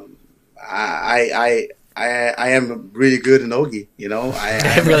I am really good in Ogi,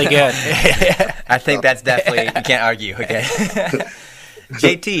 I'm really good. I think that's definitely, you can't argue. Okay.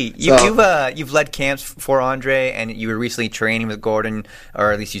 JT, you've led camps for Andre, and you were recently training with Gordon,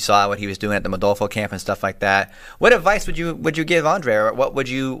 or at least you saw what he was doing at the Modolfo camp and stuff like that. What advice would you give Andre, or what would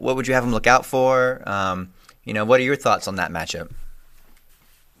you have him look out for? What are your thoughts on that matchup?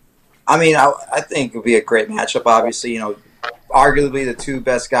 I mean, I think it would be a great matchup. Obviously, arguably the two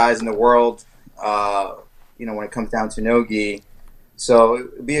best guys in the world. When it comes down to Nogi. So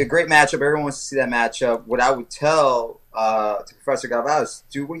it would be a great matchup. Everyone wants to see that matchup. What I would tell to Professor Galvao is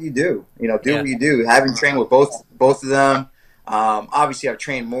do what you do. What you do. Having trained with both of them. Obviously, I've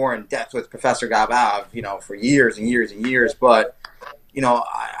trained more in depth with Professor Galvao, for years and years and years. But,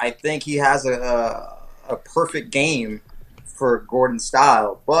 I think he has a perfect game for Gordon's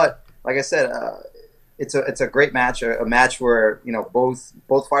style. But, like I said, it's a great match, a match where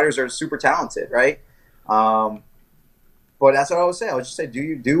both fighters are super talented, right? But that's what I would say. I would just say,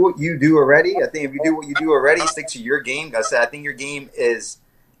 do what you do already. I think if you do what you do already, stick to your game. Like I said, I think your game is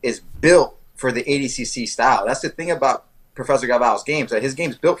built for the ADCC style. That's the thing about Professor Galvao's games. That his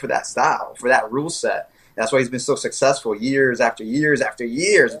game's built for that style, for that rule set. That's why he's been so successful years after years after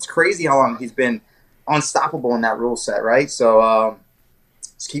years. It's crazy how long he's been unstoppable in that rule set, right? So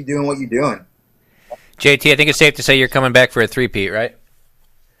just keep doing what you're doing. JT, I think it's safe to say you're coming back for a three-peat, right?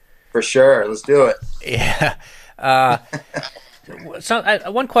 For sure. Let's do it. Yeah.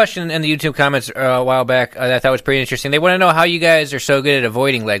 One question in the YouTube comments a while back that I thought was pretty interesting. They want to know how you guys are so good at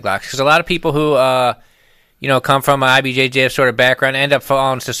avoiding leg locks. Because a lot of people who, come from an IBJJF sort of background, end up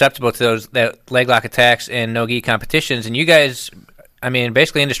falling susceptible to that leg lock attacks in no-gi competitions. And you guys,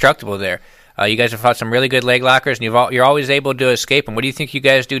 basically indestructible there. You guys have fought some really good leg lockers, and you're always able to escape them. What do you think you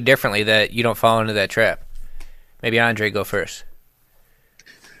guys do differently that you don't fall into that trap? Maybe Andre, go first.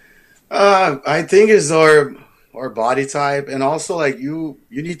 I think it's our body type, and also like you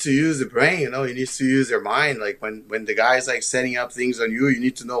need to use the brain. You need to use your mind. Like when the guy's like setting up things on you, you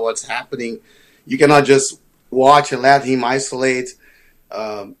need to know what's happening. You cannot just watch and let him isolate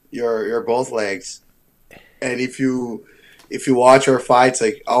your both legs. And if you watch our fights,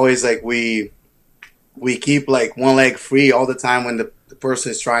 like always, like we keep like one leg free all the time when the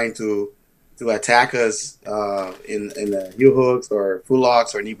person is trying to attack us in the heel hooks or foot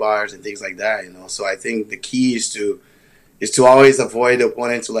locks or knee bars and things like that. So I think the key is to always avoid the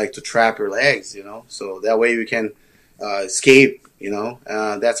opponent to trap your legs. So that way you can escape.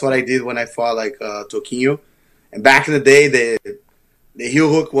 That's what I did when I fought like Toquinho. And back in the day, the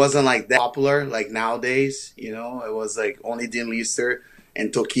heel hook wasn't like that popular like nowadays. It was like only Dean Lister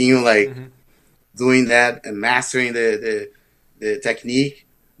and Toquinho doing that and mastering the technique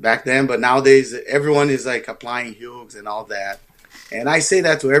back then. But nowadays, everyone is like applying heel hooks and all that. And I say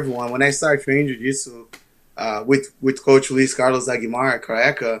that to everyone. When I started training jiu-jitsu with Coach Luis Carlos Aguimar at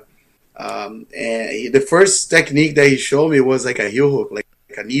Careca, and the first technique that he showed me was like a heel hook, like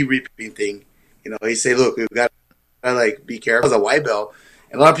a knee reaping thing. He said, "Look, you got to like be careful." As a white belt,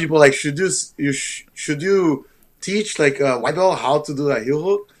 and a lot of people like should you teach like a white belt how to do a heel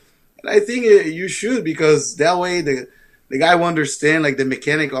hook? And I think you should, because that way the guy will understand like the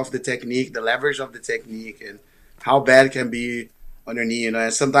mechanic of the technique, the leverage of the technique, and how bad it can be on your knee.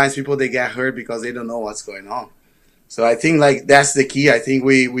 And sometimes people, they get hurt because they don't know what's going on. So I think like that's the key. I think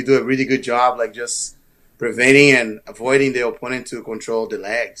we do a really good job like just preventing and avoiding the opponent to control the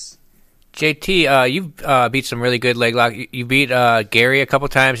legs. JT, you've beat some really good leg lock. You beat Gary a couple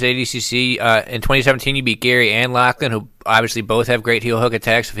times at ADCC. In 2017, you beat Gary and Lachlan, who obviously both have great heel hook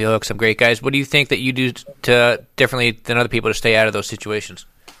attacks. Heel hook, some great guys. What do you think that you do differently than other people to stay out of those situations?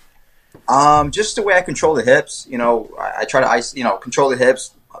 Just the way I control the hips. I try to control the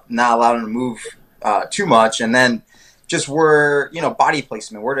hips, not allow them to move too much, and then just where body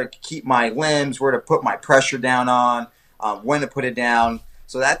placement, where to keep my limbs, where to put my pressure down on, when to put it down.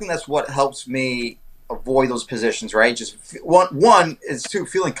 So I think that's what helps me avoid those positions, right? Just one is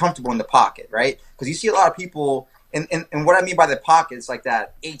feeling comfortable in the pocket, right? Because you see a lot of people, and what I mean by the pocket is like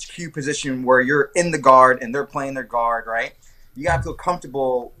that HQ position where you're in the guard and they're playing their guard, right? You got to feel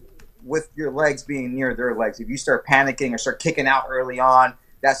comfortable with your legs being near their legs. If you start panicking or start kicking out early on,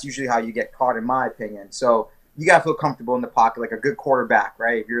 that's usually how you get caught, in my opinion. So you got to feel comfortable in the pocket like a good quarterback,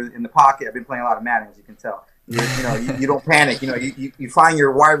 right? If you're in the pocket, I've been playing a lot of Madden, as you can tell. You don't panic. You find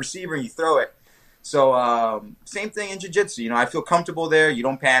your wide receiver and you throw it. So same thing in jiu-jitsu. I feel comfortable there. You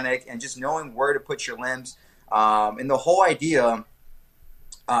don't panic, and just knowing where to put your limbs. And the whole idea,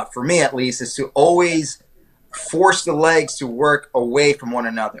 for me at least, is to always force the legs to work away from one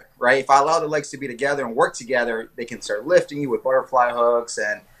another. Right? If I allow the legs to be together and work together, they can start lifting you with butterfly hooks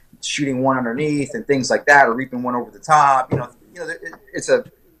and shooting one underneath and things like that, or reaping one over the top. It's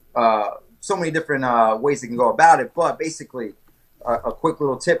so many different ways you can go about it, but basically a quick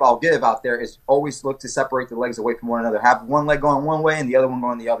little tip I'll give out there is always look to separate the legs away from one another. Have one leg going one way and the other one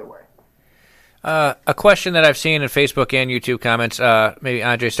going the other way. A question that I've seen in Facebook and YouTube comments, maybe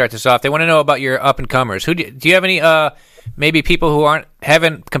Andre, start this off. They want to know about your up-and-comers. Do you have any maybe people who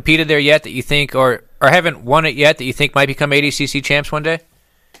haven't competed there yet that you think, or haven't won it yet, that you think might become ADCC champs one day?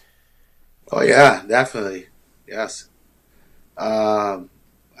 Oh yeah, definitely. Yes.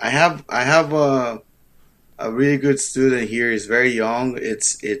 I have a really good student here. He's very young.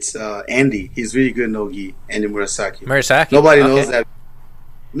 It's Andy. He's really good no-gi. Andy Murasaki. Nobody knows that.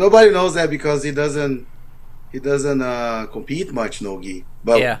 Nobody knows that because he doesn't compete much no-gi.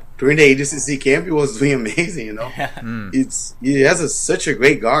 But during the ADCC camp, he was doing amazing. He has such a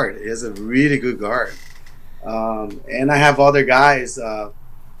great guard. He has a really good guard. And I have other guys.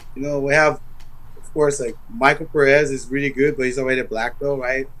 We have, of course, like Michael Perez is really good, but he's already a black belt,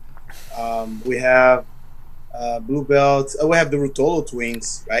 right? We have blue belts. We have the Rutolo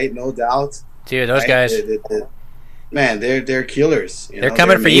twins, right? No doubt. Dude, those guys. Man, they're killers. They're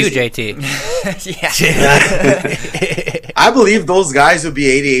coming for you, JT. I believe those guys will be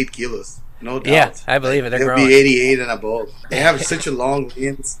 88 kilos. No doubt. Yeah, I believe it. They'll be 88 and above. They have such a long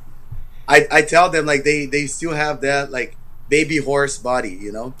limbs. I tell them like they still have that like baby horse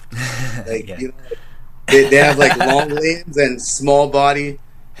body, like they have like long limbs and small body.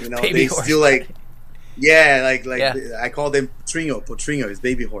 Baby they horse still like I call them Potrinho is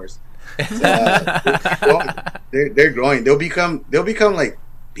baby horse. They're growing. They'll become like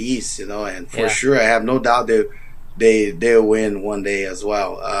beasts, you know. And for sure, I have no doubt they'll win one day as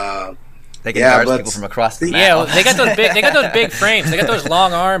well. They can guard people from across the map. Yeah, well, they got those big frames. They got those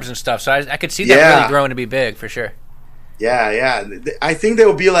long arms and stuff. So I could see that really growing to be big for sure. Yeah. I think they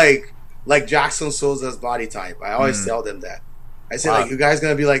will be like Jackson Souza's body type. I always tell them that. I say like, you guys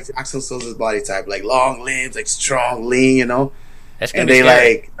gonna be like Jackson Souza's body type, like long limbs, like strong, lean, you know. That's gonna and be they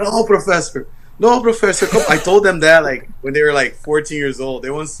scary. like, no, professor. Come. I told them that like when they were like 14 years old.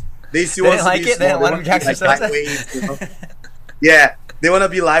 They still want to like be it. small. They don't want to be Jackson Souza. Lightweights, you know? Yeah, they want to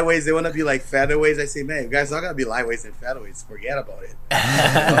be lightweights. They want to be like featherweights. I say, man, you guys are not gonna be lightweights and featherweights. Forget about it.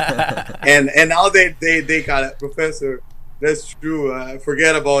 and now they got it, Professor. That's true.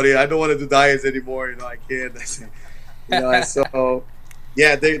 Forget about it. I don't want to do diets anymore. You know, I can't. You know, and so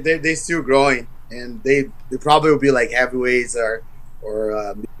yeah, they still growing, and they probably will be like heavyweights or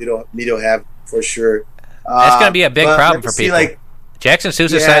middle heavy for sure. That's going to be a big problem for people. Like, Jackson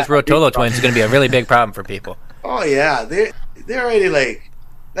Sousa-sized Rotolo twins is going to be a really big problem for people. Oh yeah, they're already like,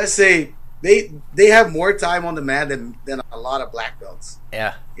 let's say they have more time on the mat than a lot of black belts.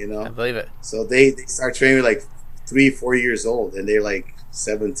 Yeah, you know, I believe it. So they start training like 3-4 years old, and they're like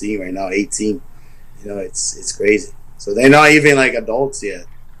 17 right now, 18. You know, it's crazy. So they're not even like adults yet.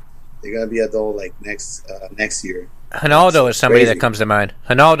 They're gonna be adult like next year. Ronaldo is somebody that comes to mind.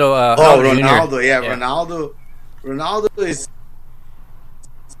 Ronaldo. Ronaldo, Jr. yeah. Ronaldo is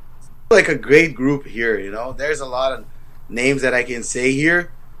like a great group here. You know, there's a lot of names that I can say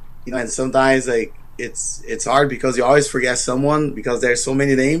here. You know, and sometimes like it's hard because you always forget someone because there's so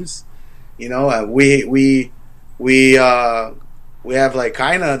many names. You know, we have like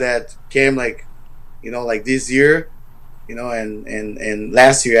Kaina that came like, you know, like this year, you know, and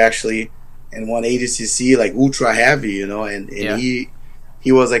last year actually, and won ADCC like ultra heavy, you know, and he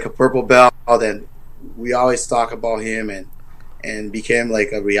was like a purple belt, and we always talk about him and became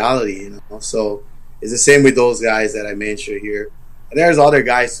like a reality, you know. So it's the same with those guys that I mentioned here. And there's other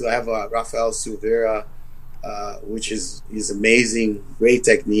guys too. I have Rafael Silveira, which is amazing,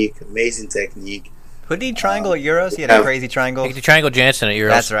 amazing technique. Who did he triangle at Euros? He had a crazy triangle. He triangled Jansen at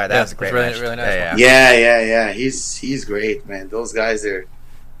Euros. That's right. That was a great match. Really nice. Yeah. He's great, man. Those guys they're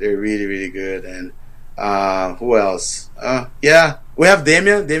really, really good. And who else? We have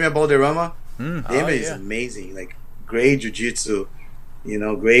Damian Balderrama. Damian is amazing. Like great jiu-jitsu, you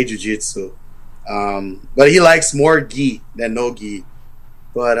know, great jiu-jitsu. But he likes more gi than no gi.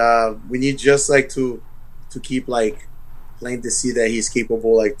 But we need just like to keep like playing to see that he's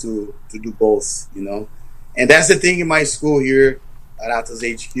capable like to do both, you know. And that's the thing in my school here at Atos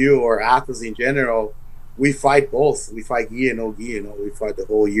HQ or Atos in general. We fight both. We fight gi and no gi, you know. We fight the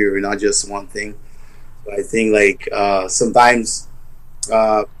whole year, not just one thing. But I think like sometimes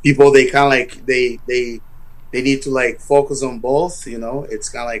people they kind of like they need to like focus on both, you know. It's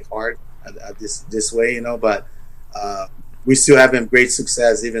kind of like hard at this way, you know. But we still having great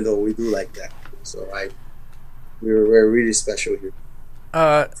success even though we do like that. So we're really special here.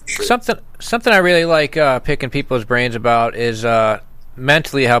 Sure. Something I really like picking people's brains about is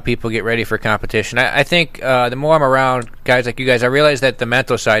mentally how people get ready for competition. I think the more I'm around guys like you guys, I realize that the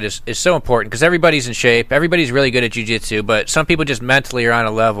mental side is so important because everybody's in shape, everybody's really good at jiu-jitsu, but some people just mentally are on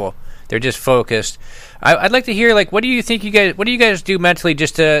a level. They're just focused. I'd like to hear like what do you guys do mentally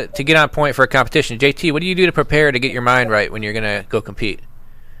just to get on point for a competition? JT, what do you do to prepare to get your mind right when you're gonna go compete?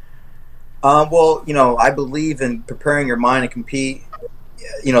 Well, you know, I believe in preparing your mind to compete.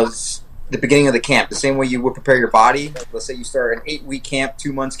 You know, the beginning of the camp, the same way you would prepare your body. Let's say you start an 8-week camp,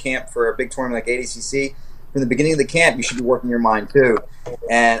 2 months camp for a big tournament like ADCC. From the beginning of the camp, you should be working your mind too.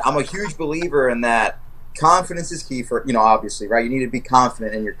 And I'm a huge believer in that. Confidence is key for, you know, obviously, right? You need to be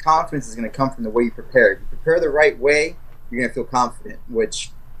confident, and your confidence is going to come from the way you prepare. If you prepare the right way, you're going to feel confident,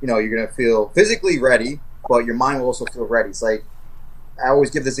 which, you know, you're going to feel physically ready, but your mind will also feel ready. It's like, I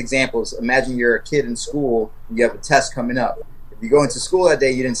always give this example. Imagine you're a kid in school, and you have a test coming up. If you go into school that day,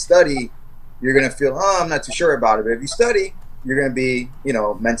 you didn't study, you're going to feel, I'm not too sure about it. But if you study, you're going to be, you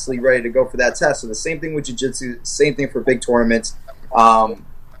know, mentally ready to go for that test. So the same thing with jiu-jitsu, same thing for big tournaments.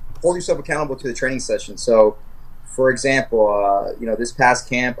 Hold yourself accountable to the training session. So, for example, you know, this past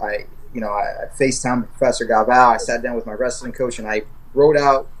camp, I FaceTimed Professor Galvao. I sat down with my wrestling coach, and I wrote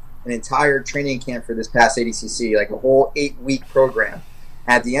out an entire training camp for this past ADCC, like a whole 8-week program.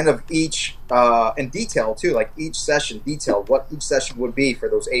 At the end of each, and detail too, like each session, detail what each session would be for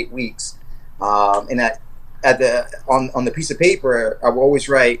those 8 weeks. And on the piece of paper, I will always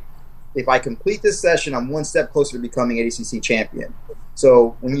write, if I complete this session, I'm one step closer to becoming ADCC champion.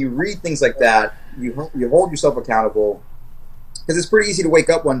 So when you read things like that, you hold yourself accountable. because it's pretty easy to wake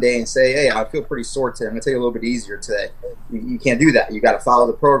up one day and say, hey, I feel pretty sore today. I'm going to take it a little bit easier today. You can't do that. You got to follow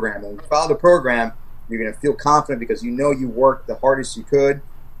the program. And when you follow the program, you're going to feel confident because you know you worked the hardest you could,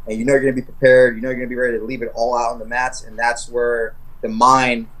 and you know you're going to be prepared. You know you're going to be ready to leave it all out on the mats, and that's where the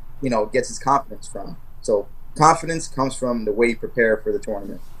mind, gets its confidence from. So confidence comes from the way you prepare for the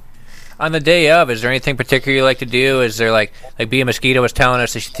tournament. On the day of, is there anything particular you like to do? Is there like Bia Mosquito was telling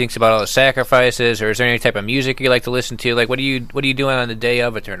us that she thinks about all the sacrifices, or is there any type of music you like to listen to? Like, what are you doing on the day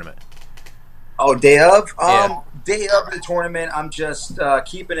of a tournament? Oh, day of? Yeah. Day of the tournament, I'm just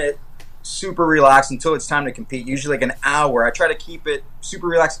keeping it super relaxed until it's time to compete. Usually like an hour. I try to keep it super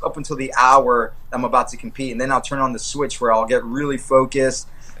relaxed up until the hour I'm about to compete, and then I'll turn on the switch where I'll get really focused.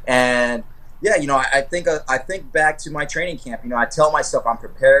 And yeah, I think back to my training camp. I tell myself I'm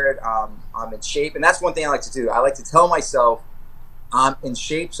prepared, I'm in shape, and that's one thing I like to do. I like to tell myself I'm in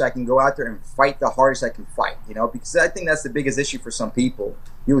shape so I can go out there and fight the hardest I can fight. Because I think that's the biggest issue for some people.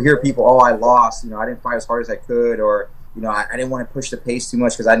 You'll hear people, oh, I lost. I didn't fight as hard as I could, or I didn't want to push the pace too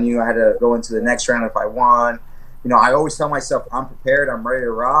much because I knew I had to go into the next round if I won. I always tell myself I'm prepared, I'm ready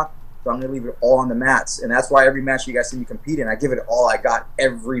to rock. So I'm going to leave it all on the mats. And that's why every match you guys see me compete in, I give it all I got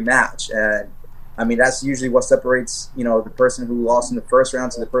every match. And, I mean, that's usually what separates, the person who lost in the first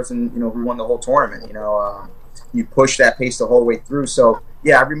round to the person, who won the whole tournament. You push that pace the whole way through. So,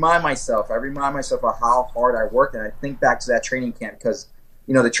 yeah, I remind myself of how hard I worked. And I think back to that training camp because,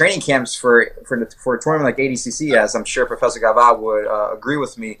 the training camps for a tournament like ADCC, as I'm sure Professor Galvao would agree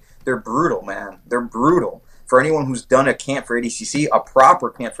with me, they're brutal, man. They're brutal. For anyone who's done a camp for ADCC, a proper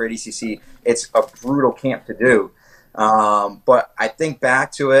camp for ADCC, it's a brutal camp to do. But I think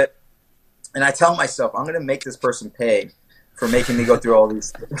back to it, and I tell myself, I'm going to make this person pay for making me go through all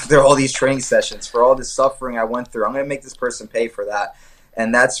these training sessions, for all this suffering I went through. I'm going to make this person pay for that,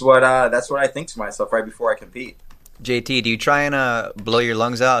 and that's what I think to myself right before I compete. JT, do you try and blow your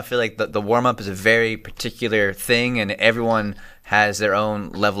lungs out? I feel like the warm-up is a very particular thing, and everyone has their own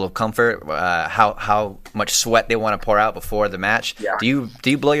level of comfort, how much sweat they want to pour out before the match. Yeah. Do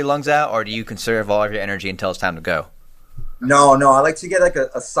you blow your lungs out, or do you conserve all of your energy until it's time to go? No, I like to get like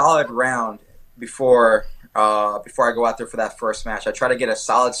a solid round before I go out there for that first match. I try to get a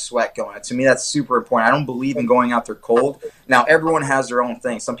solid sweat going. To me, that's super important. I don't believe in going out there cold. Now, everyone has their own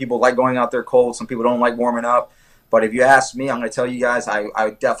thing. Some people like going out there cold. Some people don't like warming up. But if you ask me, I'm going to tell you guys, I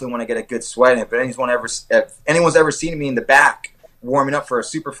definitely want to get a good sweat. And if anyone's ever seen me in the back warming up for a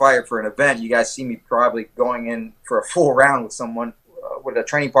super fight for an event, you guys see me probably going in for a full round with someone, with a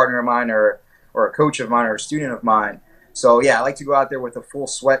training partner of mine or a coach of mine or a student of mine. So, yeah, I like to go out there with a full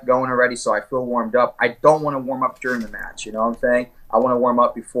sweat going already so I feel warmed up. I don't want to warm up during the match, you know what I'm saying? I want to warm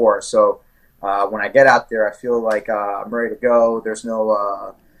up before. So when I get out there, I feel like I'm ready to go. There's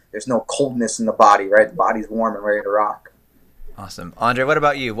no coldness in the body, right? The body's warm and ready to rock. Awesome. Andre, what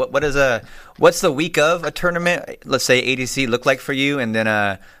about you? What's the week of a tournament, let's say ADC, look like for you? And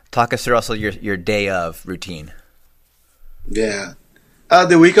then talk us through also your day of routine. Yeah.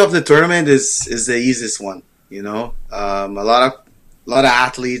 The week of the tournament is the easiest one, A lot of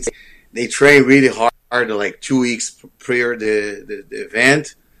athletes, they train really hard like 2 weeks prior to the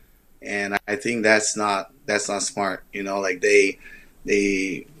event. And I think that's not smart. Like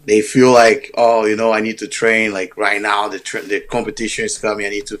they feel like, I need to train like right now. The competition is coming. I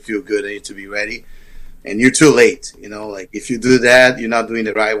need to feel good. I need to be ready. And you're too late. Like if you do that, you're not doing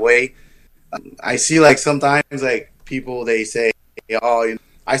it the right way. I see like sometimes like people, they say,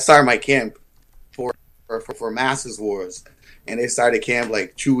 I start my camp for Masters Wars, and they start a camp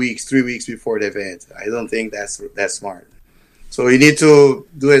like 2 weeks, 3 weeks before the event. I don't think that's smart. So you need to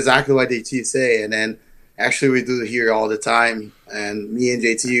do exactly what JT say, and then actually we do it here all the time. And me and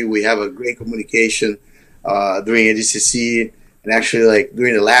JT, we have a great communication during ADCC, and actually like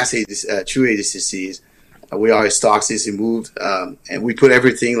during the last two ADCCs, we always talk since we moved, and we put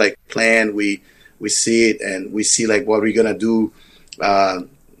everything like planned. We see it, and we see like what we're gonna do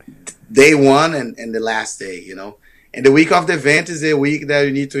day one and the last day, And the week of the event is the week that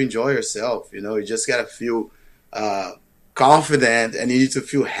you need to enjoy yourself. You just gotta feel confident, and you need to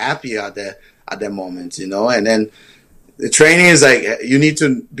feel happy at that moment, And then the training is like you need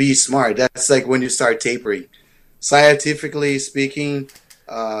to be smart. That's like when you start tapering. Scientifically speaking,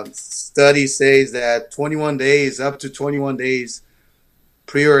 study says that 21 days, up to 21 days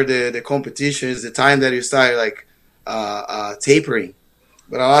prior to the competition is the time that you start like tapering.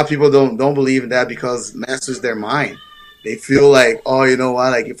 But a lot of people don't believe in that because it masters their mind. They feel like, you know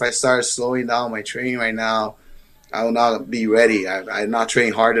what? Like if I start slowing down my training right now, I will not be ready. I'm not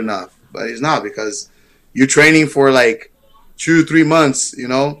training hard enough. But it's not, because you're training for like 2-3 months,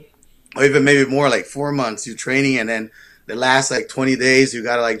 or even maybe more, like 4 months. You're training, and then the last like 20 days, you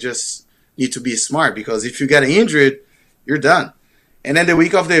gotta like just need to be smart, because if you get injured, you're done. And then the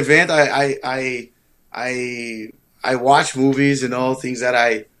week of the event, I watch movies, things that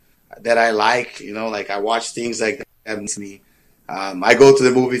I like, like I watch things like that makes me. I go to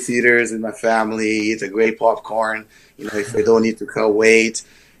the movie theaters with my family, eat a great popcorn, if I don't need to cut weight,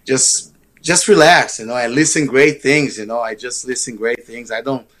 just relax, I listen great things, I just listen great things. I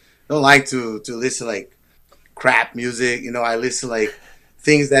don't like to listen like crap music, I listen like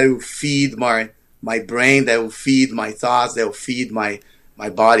things that will feed my brain, that will feed my thoughts, that will feed my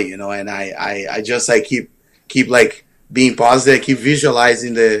body, and I just like keep like being positive, keep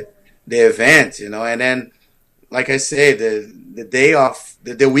visualizing the event, and then like I say, the day of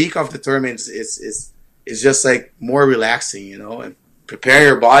the week of the tournament is just like more relaxing, and prepare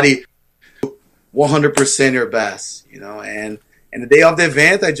your body 100% your best, and the day of the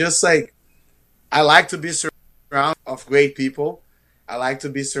event, I like to be surrounded of great people. I like to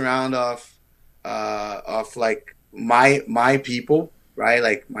be surrounded of like my people, right?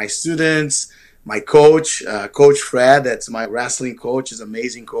 Like my students, my coach, Coach Fred, that's my wrestling coach, is an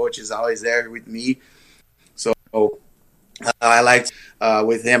amazing coach, is always there with me. So I like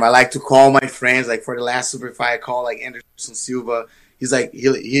with him. I like to call my friends. Like for the last super fight, I call like Anderson Silva. He's like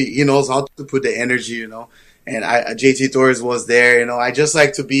he knows how to put the energy, And JT Torres was there. I just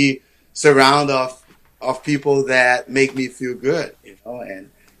like to be surrounded of people that make me feel good,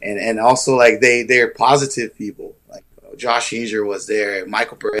 and also like they're positive people. Like Josh Inger was there,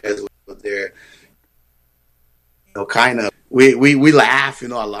 Michael Perez was there. Kind of we laugh, a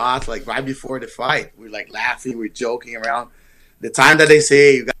lot. Like right before the fight, we're like laughing, we're joking around. The time that they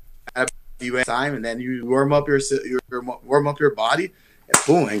say you gotta be in time, and then you warm up your body, and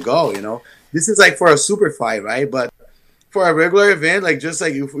boom, and go. This is like for a super fight, right? But for a regular event, like just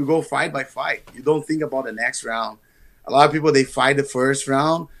like if we go fight by fight, you don't think about the next round. A lot of people, they fight the first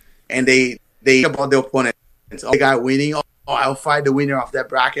round and they think about the opponent. Oh, the guy winning. Oh, I'll fight the winner of that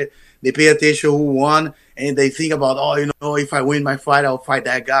bracket. They pay attention who won, and they think about, if I win my fight, I'll fight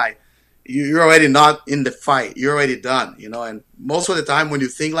that guy. You're already not in the fight. You're already done, And most of the time, when you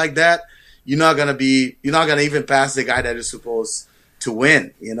think like that, you're not gonna even pass the guy that is supposed to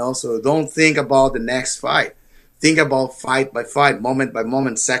win, So don't think about the next fight. Think about fight by fight, moment by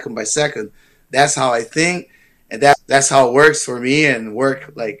moment, second by second. That's how I think, and that's how it works for me and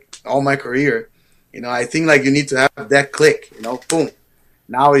work like all my career. I think like you need to have that click. Boom.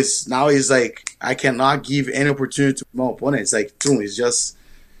 Now is like I cannot give any opportunity to my opponent. It's like boom. It's just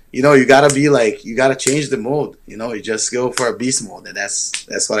you gotta be like you gotta change the mode. You just go for a beast mode, and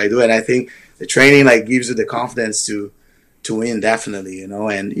that's what I do. And I think the training like gives you the confidence to win definitely.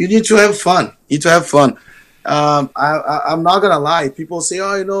 And you need to have fun. I'm not gonna lie. People say,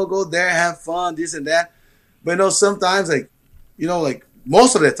 go there, have fun, this and that. But sometimes, like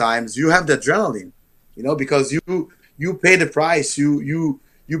most of the times, you have the adrenaline, because you pay the price. You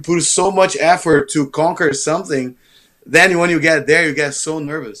put so much effort to conquer something. Then when you get there, you get so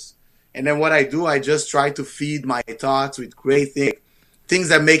nervous. And then what I do, I just try to feed my thoughts with great things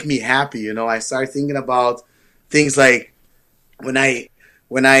that make me happy. I start thinking about things like when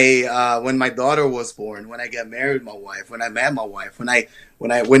my daughter was born, when I got married, my wife, when I met my wife,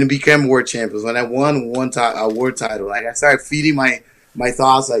 when we became world champions, when I won a world title, like I started feeding my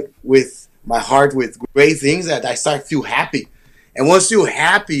thoughts like with my heart with great things that I start to feel happy. And once you're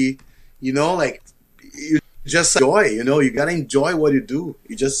happy, like you just enjoy. You gotta enjoy what you do.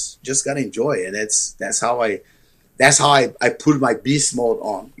 You just gotta enjoy, and that's how I put my beast mode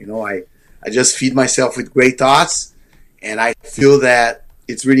on. I just feed myself with great thoughts, and I feel that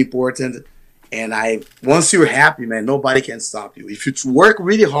it's really important. And once you're happy, man, nobody can stop you. If you work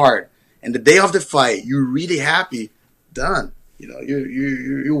really hard and the day of the fight, you're really happy, done.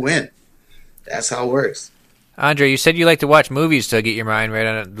 You win. That's how it works. Andre, you said you like to watch movies to get your mind right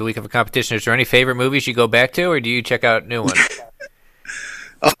on the week of a competition. Is there any favorite movies you go back to, or do you check out new ones?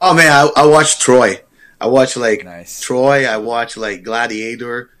 Oh man, I watch Troy. I watch like nice. Troy. I watch like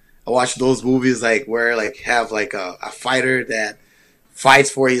Gladiator. I watch those movies like where like have like a fighter that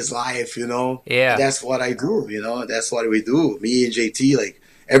fights for his life. Yeah. That's what I do. That's what we do. Me and JT, like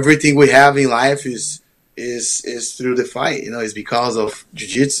everything we have in life is through the fight. It's because of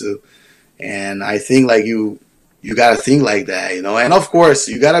jiu-jitsu. And I think like you gotta think like that, And of course,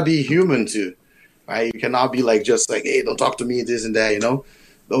 you gotta be human too, right? You cannot be like just like, hey, don't talk to me, this and that,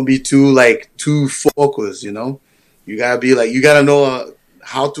 Don't be too focused, You gotta be like, you gotta know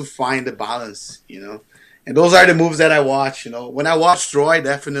how to find the balance, And those are the moves that I watch, When I watch Troy,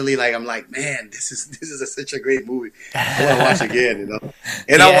 definitely like I'm like, man, this is such a great movie. I want to watch again,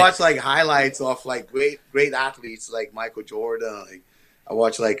 And I watch like highlights of like great athletes like Michael Jordan. Like I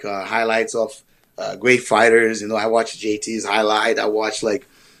watch like highlights of great fighters. I watch JT's highlight. I watch like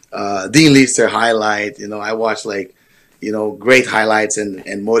Dean Lister highlight. I watch like great highlights and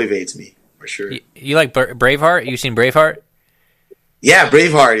motivates me for sure. You like Braveheart? You seen Braveheart? Yeah,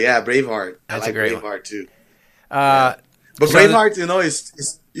 Braveheart. Yeah, Braveheart. That's I like a great Braveheart one. too. But Braveheart,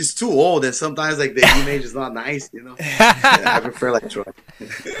 is too old, and sometimes like the image is not nice. I prefer like Troy.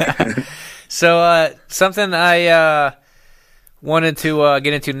 So something I wanted to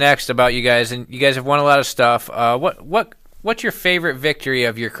get into next about you guys, and you guys have won a lot of stuff. What's your favorite victory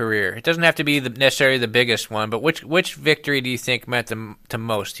of your career? It doesn't have to be necessarily the biggest one, but which victory do you think meant the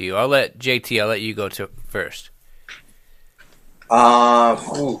most to you? I'll let you go to first.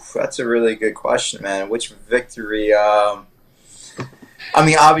 That's a really good question, man. Which victory?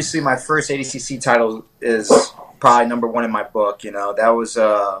 Obviously, my first ADCC title is probably number one in my book. That was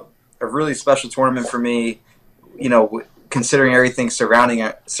a really special tournament for me. Considering everything surrounding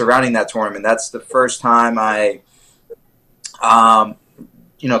that tournament, that's the first time I,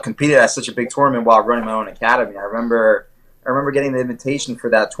 competed at such a big tournament while running my own academy. I remember getting the invitation for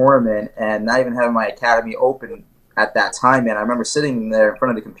that tournament and not even having my academy open at that time, man. I remember sitting there in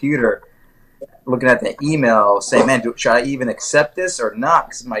front of the computer looking at the email saying, man, should I even accept this or not?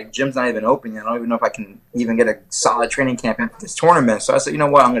 Because my gym's not even open yet. I don't even know if I can even get a solid training camp in for this tournament. So I said, you know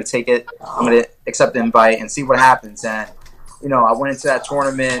what, I'm going to take it. I'm going to accept the invite and see what happens. And, I went into that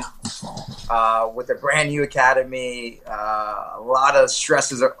tournament with a brand new academy, a lot of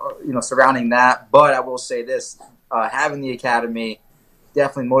stresses, surrounding that. But I will say this, having the academy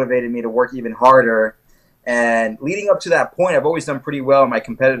definitely motivated me to work even harder. And leading up to that point, I've always done pretty well in my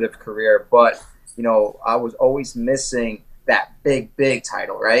competitive career, but, I was always missing that big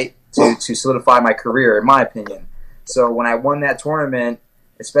title, right, to solidify my career, in my opinion. So when I won that tournament,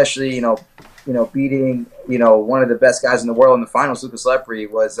 especially, beating, one of the best guys in the world in the finals, Lucas Lepre,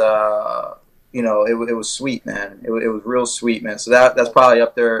 was, it was sweet, man. It was real sweet, man. So that's probably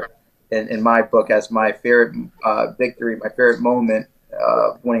up there in my book as my favorite victory, my favorite moment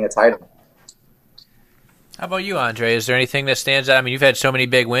winning a title. How about you, Andre? Is there anything that stands out? I mean, you've had so many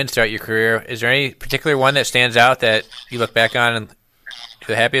big wins throughout your career. Is there any particular one that stands out that you look back on and you're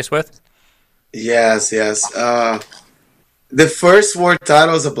the happiest with? Yes. The first world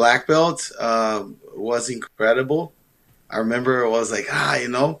title as a black belt was incredible. I remember it was like,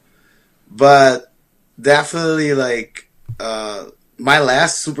 but definitely like my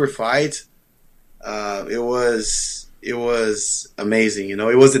last super fight, it was amazing. It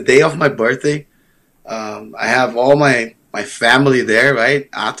was the day of my birthday. I have all my family there, right?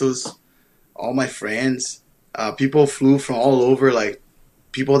 Atos, all my friends. People flew from all over, like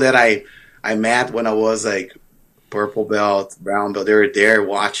people that I met when I was like purple belt, brown belt. They were there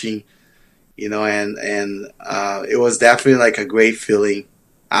watching, and it was definitely like a great feeling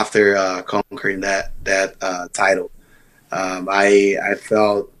after conquering that title. I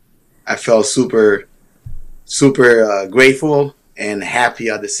felt super grateful and happy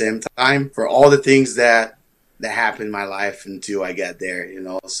at the same time for all the things that happened in my life until I got there,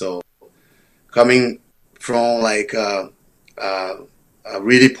 So coming from like a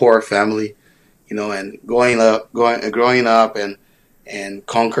really poor family, and growing up and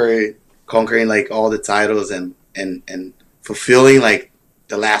conquering like all the titles and fulfilling like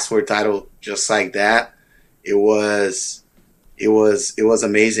the last word title just like that, it was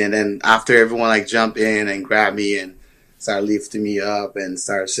amazing. And then after everyone like jumped in and grabbed me and started lifting me up and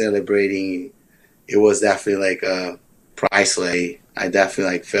started celebrating, it was definitely like a priceless. I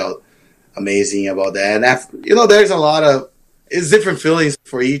definitely like felt amazing about that. And there's a lot of, it's different feelings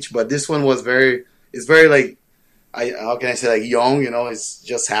for each, but this one was very like, how can I say, like young, it's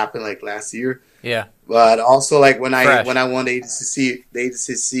just happened like last year. Yeah. But also like when Fresh. I won the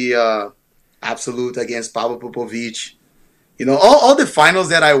ADCC Absolute against Pablo Popovich, all the finals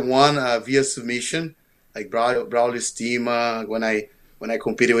that I won via submission, like Braulio Estima, when I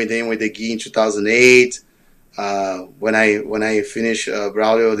competed with him with the gi in 2008, when I finished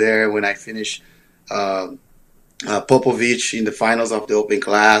Braulio there, when I finished Popovich in the finals of the open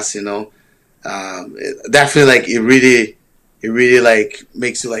class, definitely like it really like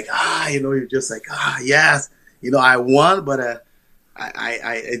makes you like you're just like yes, I won, but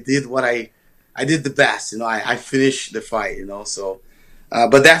I did what I did the best, I finished the fight, so.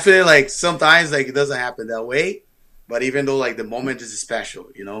 But definitely, like sometimes, like it doesn't happen that way. But even though, like the moment is special,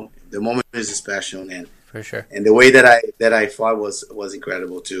 the moment is special, and for sure. And the way that I fought was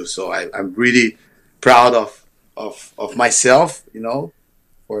incredible too. So I'm really proud of myself,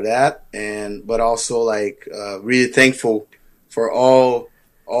 for that, but also like really thankful for all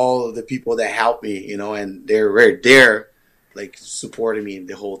all the people that helped me, you know, and they're right there, like supporting me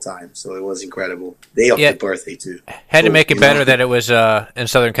the whole time. So it was incredible. Day of the birthday too. Had to make it better that it was in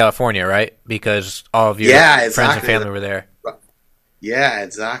Southern California, right? Because all of your friends and family were there. Yeah,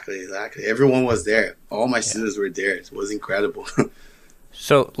 exactly. Everyone was there. All my students were there. It was incredible.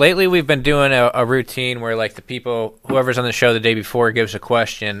 So lately we've been doing a routine where like the people, whoever's on the show the day before gives a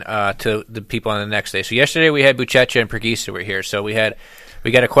question to the people on the next day. So yesterday we had Buchecha and Preguiça were here. So we got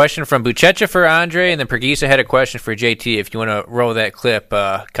a question from Buchecha for Andre, and then Preguiça had a question for JT. If you want to roll that clip,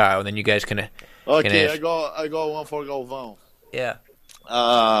 Kyle, then you guys can. Okay, I got one for Galvão. Yeah.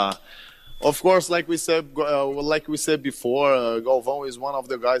 Of course, like we said before, Galvão is one of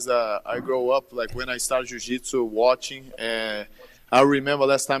the guys that I grew up like when I started jiu-jitsu watching. And I remember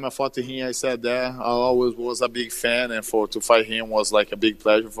last time I fought him, I said that I always was a big fan, and to fight him was like a big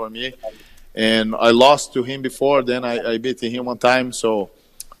pleasure for me. And I lost to him before, then I beat him one time, so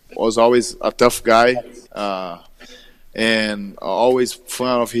was always a tough guy, and always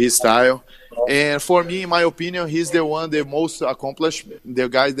fan of his style. And for me, in my opinion, he's the most accomplished, the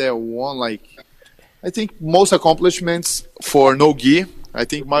guy that won, like, I think most accomplishments for no-gi. I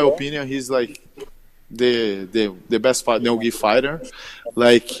think, my opinion, he's like the best no-gi fighter.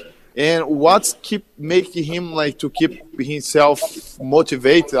 Like, and what's keep making him like to keep himself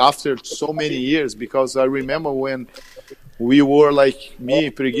motivated after so many years? Because I remember when we were like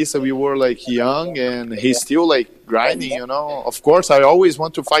Preguiça, we were like young, and he's still like grinding, you know. Of course, I always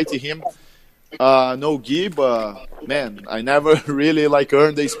want to fight him. No gi, but man, I never really like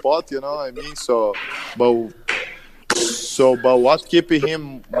earned a spot, you know what I mean? But what keeping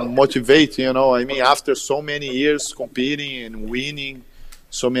him motivated, you know what I mean, after so many years competing and winning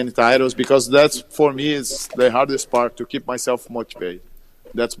so many titles, because that's, for me, is the hardest part, to keep myself motivated.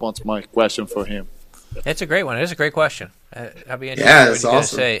 That's what's my question for him. It's a great one. It is a great question. I'll be interested yeah, in what it's you're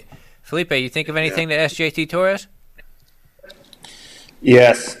awesome. going to say. Felipe, you think of anything to ask JT Torres?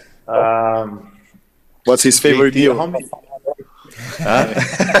 Yes. What's his favorite meal?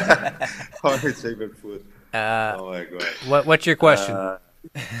 What's his favorite food? Oh my god! What's your question?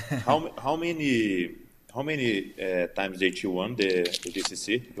 How many times JT won the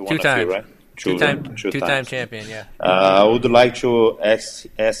DCC? Two times, right? Two-time champion. Yeah. I would like to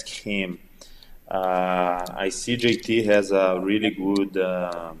ask him. I see JT has a really good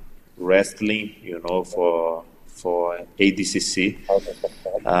wrestling, you know, for ADCC.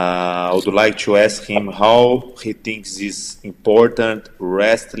 I would like to ask him how he thinks is important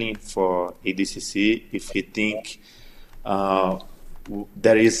wrestling for ADCC, if he think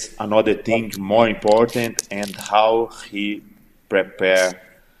there is another thing more important, and how he prepare,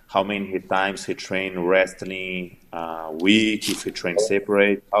 how many times he train wrestling week, if he train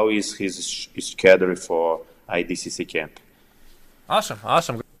separate, how is his schedule for IDCC camp. Awesome.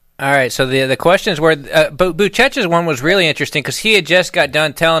 All right, so the questions were, Buchecha's one was really interesting because he had just got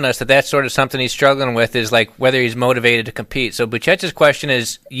done telling us that that's sort of something he's struggling with, is like whether he's motivated to compete. So Buchecha's question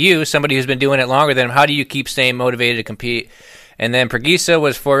is, you, somebody who's been doing it longer than him, how do you keep staying motivated to compete? And then Preguiça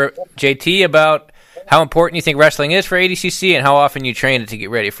was for JT about how important you think wrestling is for ADCC and how often you train it to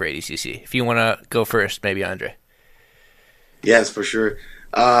get ready for ADCC. If you want to go first, maybe Andre. Yes, for sure.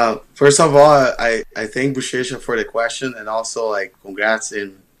 First of all, I thank Buchecha for the question, and also like congrats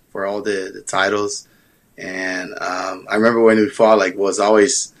for all the titles. And I remember when we fought, like, was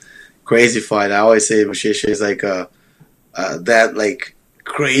always crazy fight. I always say Buchecha is like that like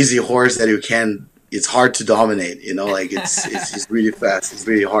crazy horse that it's hard to dominate, you know, like it's really fast. It's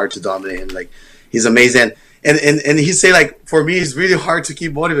really hard to dominate, and like he's amazing. And he say, like, for me, it's really hard to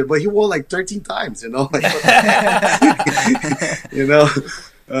keep motivated, but he won like 13 times, you know, like, you know.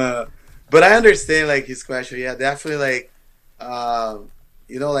 But I understand like his question. Yeah, definitely, like,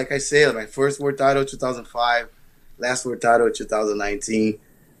 you know, like I say, my first world title 2005, last world title 2019.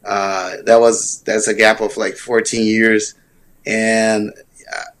 That's a gap of like 14 years, and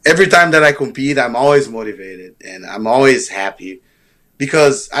every time that I compete, I'm always motivated and I'm always happy,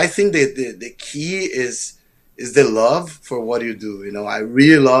 because I think that the key is the love for what you do. You know, I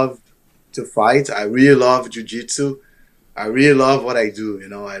really love to fight. I really love jiu-jitsu. I really love what I do. You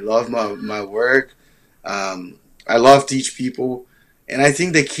know, I love my work. I love teach people. And I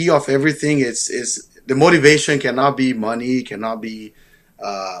think the key of everything is the motivation cannot be money. It cannot be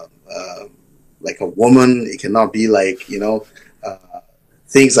like a woman. It cannot be like, you know,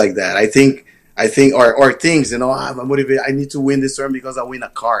 things like that. I think, or things, you know, I'm motivated. I need to win this tournament because I win a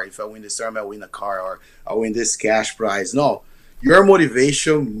car. If I win this tournament, I win a car, or I win this cash prize. No, your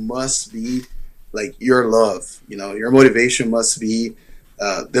motivation must be like your love. You know, your motivation must be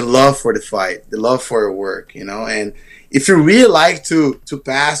the love for the fight, the love for your work. You know, and if you really like to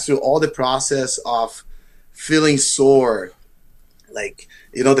pass through all the process of feeling sore, like,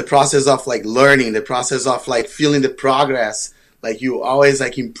 you know, the process of like learning, the process of like feeling the progress, like you always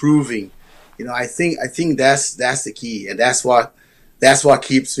like improving, you know, I think that's the key, and that's what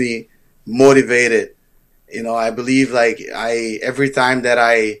keeps me motivated. You know, I believe like every time that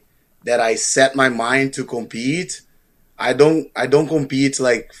I set my mind to compete, I don't compete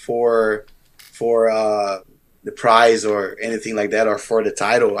like for the prize or anything like that, or for the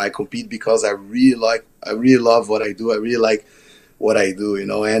title. I compete because I really love what I do. I really like what I do, you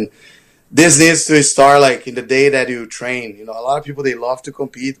know, and this needs to start like in the day that you train. You know, a lot of people, they love to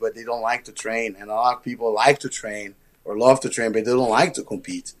compete, but they don't like to train. And a lot of people like to train or love to train, but they don't like to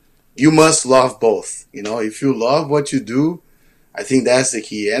compete. You must love both. You know, if you love what you do, I think that's the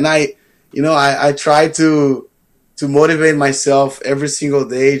key. And I try to motivate myself every single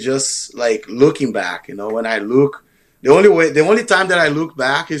day, just like looking back. You know, when I look, the only time that I look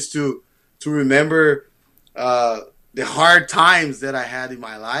back is to remember the hard times that I had in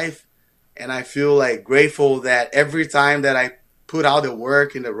my life. And I feel like grateful that every time that I put out the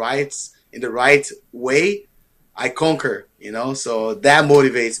work in the right way, I conquer, you know, so that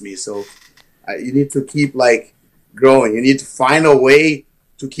motivates me. So you need to keep like growing. You need to find a way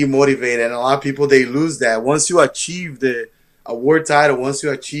to keep motivated. And a lot of people, they lose that. Once you achieve the award title, once you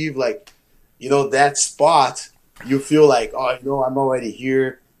achieve like, you know, that spot, you feel like, oh, you know, I'm already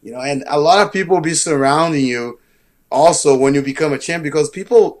here, you know. And a lot of people will be surrounding you also when you become a champion, because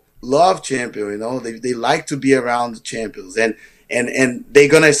people love champion, you know, they like to be around champions, and they're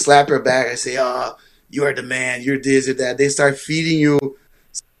gonna slap your back and say, oh, you are the man, you're this or that. They start feeding you,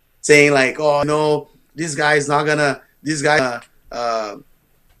 saying like, oh no, this guy is not gonna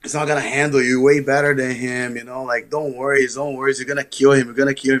handle you way better than him, you know, like don't worry, you're gonna kill him,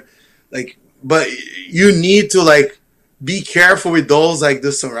 like. But you need to like be careful with those like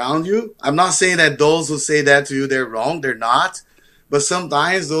this surround you. I'm not saying that those who say that to you, they're wrong, they're not. But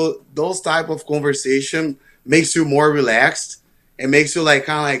sometimes those type of conversation makes you more relaxed and makes you like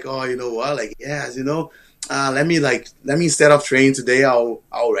kind of like, oh, you know what, like, yes, you know, let me instead of training today, I'll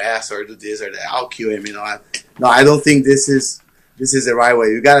rest or do this or that. I'll kill him, you know. I don't think this is the right way.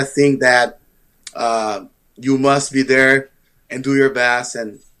 You got to think that you must be there and do your best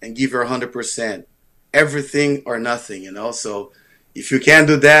and give your 100%, everything or nothing, you know. So if you can't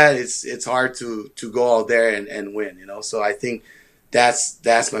do that, it's hard to go out there and win, you know. So I think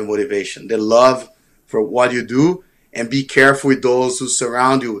that's my motivation, the love for what you do, and be careful with those who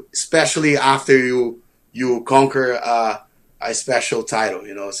surround you, especially after you conquer a special title,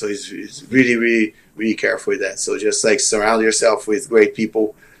 you know. So it's really, really, really careful with that. So just like surround yourself with great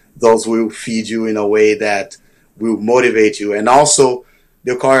people. Those will feed you in a way that will motivate you, and also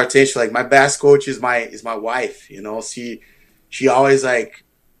they'll call your attention. Like my best coach is my wife, you know. She always like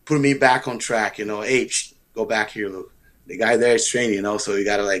put me back on track, you know. Hey, go back here, look. The guy there is training, you know, so you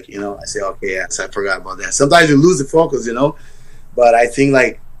gotta like, you know, I say, okay, yes, I forgot about that. Sometimes you lose the focus, you know, but I think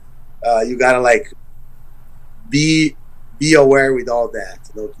like you gotta like be aware with all that,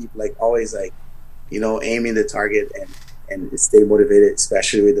 you know, keep like always like, you know, aiming the target and stay motivated,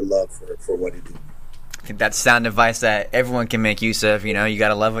 especially with the love for what you do. I think that's sound advice that everyone can make use of. You know, you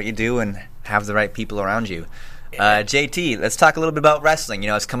gotta love what you do and have the right people around you. JT, let's talk a little bit about wrestling. You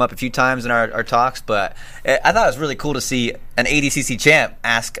know, it's come up a few times in our talks, but I thought it was really cool to see an ADCC champ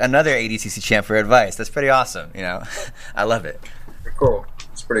ask another ADCC champ for advice. That's pretty awesome, you know. I love it. Pretty cool.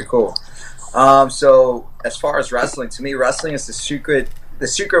 It's pretty cool. So as far as wrestling, to me, wrestling is the secret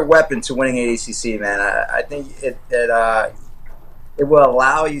weapon to winning ADCC, man. I think it will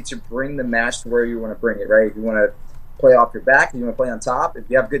allow you to bring the match to where you want to bring it, right? If you want to play off your back, if you want to play on top, if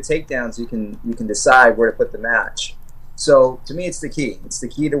you have good takedowns, you can decide where to put the match. So to me, it's the key. It's the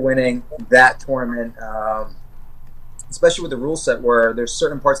key to winning that tournament, especially with the rule set where there's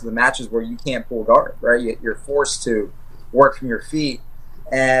certain parts of the matches where you can't pull guard, right? You're forced to work from your feet.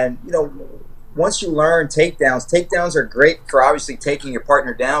 And, you know, once you learn takedowns are great for obviously taking your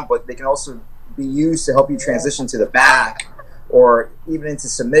partner down, but they can also be used to help you transition to the back or even into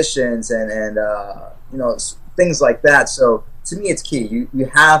submissions and you know, things like that. So to me, it's key.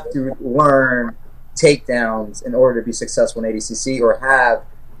 You have to learn takedowns in order to be successful in ADCC or have,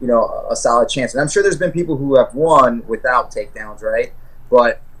 you know, a solid chance. And I'm sure there's been people who have won without takedowns, right?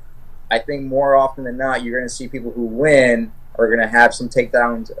 But I think more often than not, you're going to see people who win are going to have some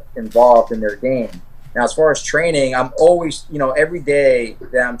takedowns involved in their game. Now, as far as training, I'm always, you know, every day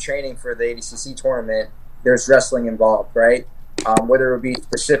that I'm training for the ADCC tournament, there's wrestling involved, right? Whether it be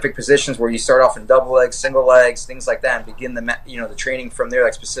specific positions where you start off in double legs, single legs, things like that, and begin the training from there,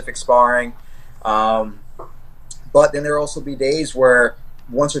 like specific sparring. But then there will also be days where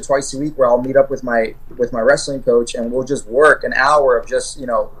once or twice a week where I'll meet up with my wrestling coach and we'll just work an hour of just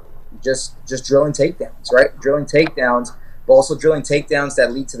drilling takedowns, right? Drilling takedowns, but also drilling takedowns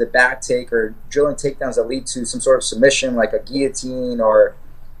that lead to the back take, or drilling takedowns that lead to some sort of submission like a guillotine or,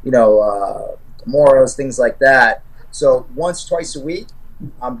 Kimuras, things like that. So once, twice a week,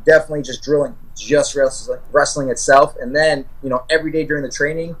 I'm definitely just drilling just wrestling itself. And then, every day during the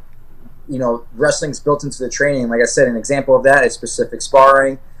training, wrestling's built into the training. Like I said, an example of that is specific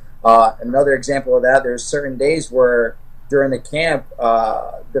sparring. Another example of that, there's certain days where during the camp,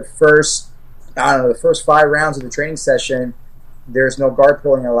 the first 5 rounds of the training session, there's no guard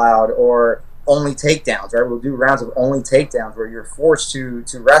pulling allowed or only takedowns, right? We'll do rounds of only takedowns where you're forced to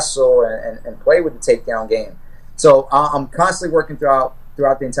wrestle and play with the takedown game. So I'm constantly working throughout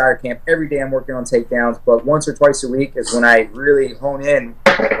the entire camp. Every day I'm working on takedowns, but once or twice a week is when I really hone in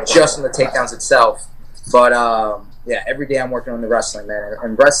just on the takedowns itself. But every day I'm working on the wrestling, man.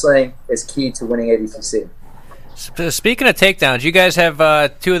 And wrestling is key to winning ADCC. Speaking of takedowns, you guys have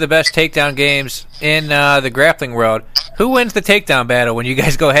 2 of the best takedown games in the grappling world. Who wins the takedown battle when you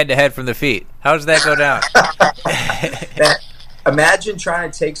guys go head-to-head from the feet? How does that go down? Imagine trying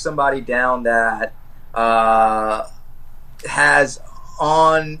to take somebody down that has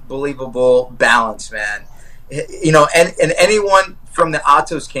unbelievable balance, man. And anyone from the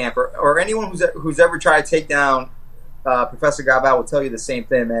Atos camp or anyone who's ever tried to take down Professor Galvao will tell you the same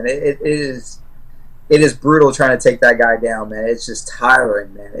thing, man. It is brutal trying to take that guy down, man. It's just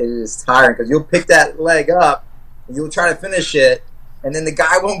tiring, man. It is tiring because you'll pick that leg up and you'll try to finish it, and then the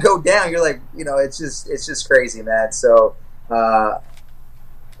guy won't go down. You're like, it's just crazy, man. So,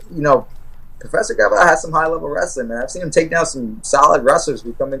 Professor Galvao has some high-level wrestling, man. I've seen him take down some solid wrestlers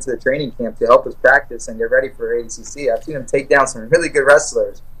who come into the training camp to help us practice and get ready for ADCC. I've seen him take down some really good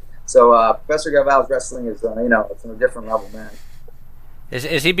wrestlers. So Professor Galvao's wrestling is, it's on a different level, man.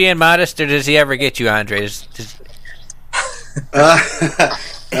 Is he being modest, or does he ever get you, Andre?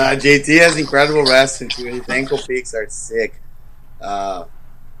 JT has incredible wrestling too. His ankle picks are sick. But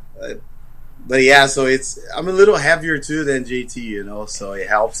yeah, so I'm a little heavier too than JT, so it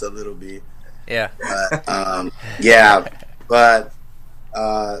helps a little bit. Yeah. But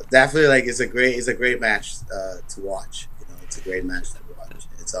definitely it's a great match to watch. It's a great match to watch.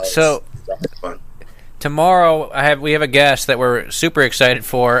 It's always fun. Tomorrow, we have a guest that we're super excited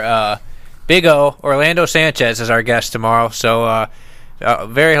for. Big O, Orlando Sanchez, is our guest tomorrow. So, a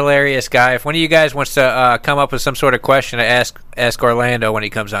very hilarious guy. If one of you guys wants to come up with some sort of question to ask Orlando when he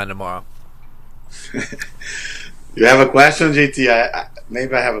comes on tomorrow. You have a question, JT?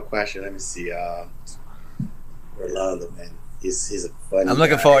 Maybe I have a question. Let me see. Orlando, man. He's a funny I'm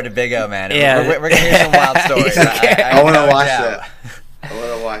looking guy. forward to Big O, man. Yeah. We're going to hear some wild stories. I want to watch that. I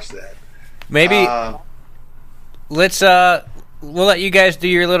want to watch that. Maybe we'll let you guys do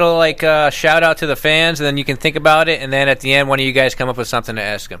your little shout out to the fans, and then you can think about it, and then at the end, one of you guys come up with something to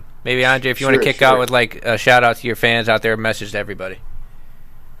ask them. Maybe Andre, if you want to kick out with a shout out to your fans out there, a message to everybody.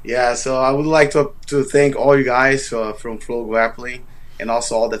 Yeah, so I would like to thank all you guys from Flow Grappling, and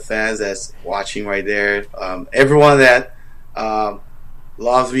also all the fans that's watching right there. Everyone that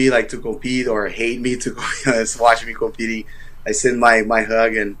loves me to compete or hate me to is watching me competing. I send my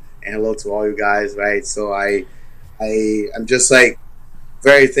hug and hello to all you guys, right? So I'm just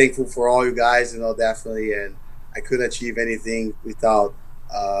very thankful for all you guys, definitely, and I couldn't achieve anything without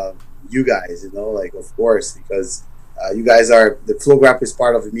you guys, of course, because you guys are the Flow Grapple is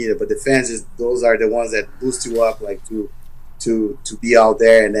part of the media, but the fans those are the ones that boost you up, to be out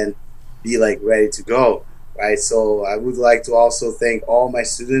there and then be ready to go, right? So I would like to also thank all my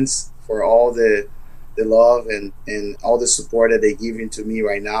students for all the love and all the support that they're giving to me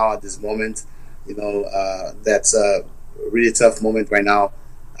right now at this moment. That's a really tough moment right now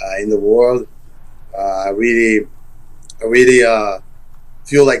in the world. I really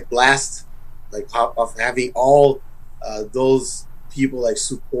feel blessed, of having all those people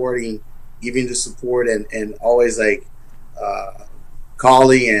supporting, giving the support and always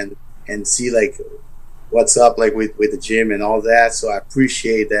calling and see what's up with the gym and all that. So I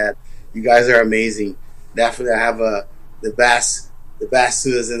appreciate that. You guys are amazing. Definitely, I have the best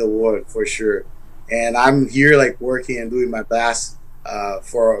students in the world for sure. And I'm here working and doing my best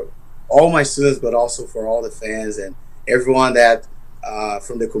for all my students, but also for all the fans and everyone that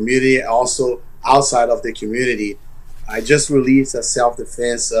from the community, also outside of the community. I just released a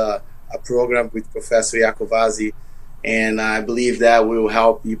self-defense a program with Professor Iacovazzi, and I believe that will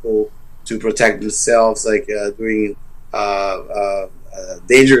help people to protect themselves during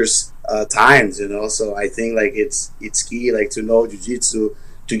dangerous times, So I think it's key to know jiu-jitsu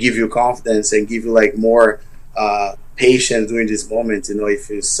to give you confidence and give you more patient during this moment.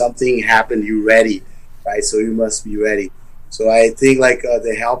 If something happened, you're ready, right? So you must be ready. So I think like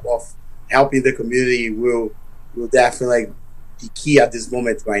the help of helping the community will definitely like be key at this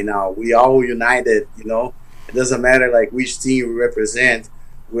moment right now. We all united. It doesn't matter like which team we represent.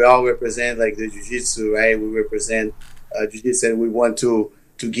 We all represent like the jiu-jitsu, right? We represent jiu-jitsu, and we want to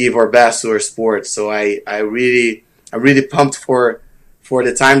give our best to our sport. So I'm really pumped for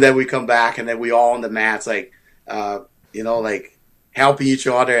the time that we come back and that we all on the mats, like like helping each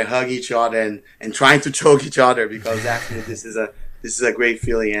other and hugging each other and trying to choke each other, because actually this is a great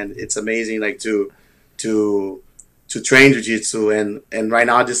feeling, and it's amazing like to train jiu-jitsu, and right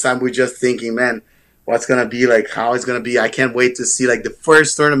now this time we're just thinking, man, what's gonna be like, how it's gonna be. I can't wait to see like the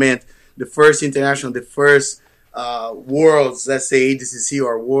first tournament, the first international, the first worlds, let's say ADCC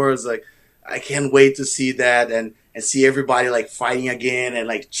or worlds. Like I can't wait to see that and see everybody like fighting again and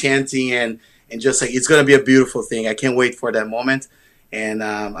like chanting and just like it's gonna be a beautiful thing. I can't wait for that moment, and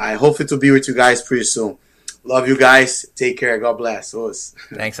I hope to be with you guys pretty soon. Love you guys. Take care. God bless us.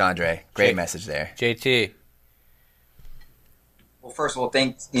 Thanks, Andre. Great message there, JT. Well, first of all,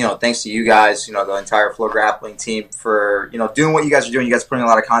 thanks to you guys, the entire Flow Grappling team for, doing what you guys are doing. You guys are putting a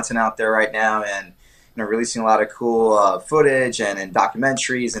lot of content out there right now and, releasing a lot of cool footage and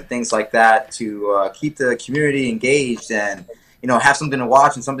documentaries and things like that to keep the community engaged and, have something to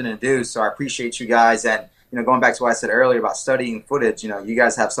watch and something to do. So I appreciate you guys. And, going back to what I said earlier about studying footage, you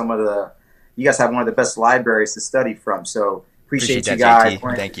guys have one of the best libraries to study from. So appreciate you guys.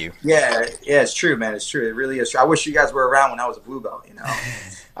 JT. Thank you. Yeah, it's true, man. It's true. It really is true. I wish you guys were around when I was a blue belt,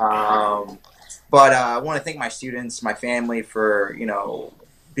 But I want to thank my students, my family for,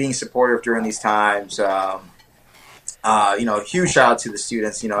 being supportive during these times. Huge shout out to the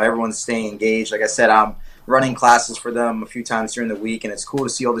students. Everyone's staying engaged. Like I said, I'm running classes for them a few times during the week, and it's cool to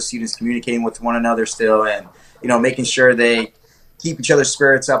see all the students communicating with one another still and, making sure they keep each other's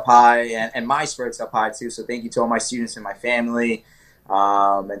spirits up high and my spirits up high too. So thank you to all my students and my family.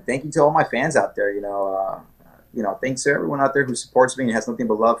 And thank you to all my fans out there. Thanks to everyone out there who supports me and has nothing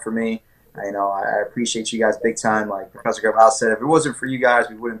but love for me. I appreciate you guys big time. Like Professor Galvao said, if it wasn't for you guys,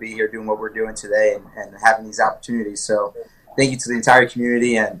 we wouldn't be here doing what we're doing today and having these opportunities. So thank you to the entire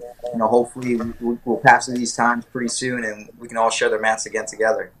community, and hopefully we'll pass through these times pretty soon, and we can all share their mats again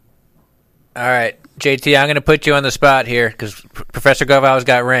together. All right, JT, I'm going to put you on the spot here because Professor Galvao's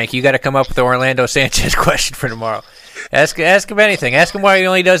got rank. You got to come up with the Orlando Sanchez question for tomorrow. Ask him anything. Ask him why he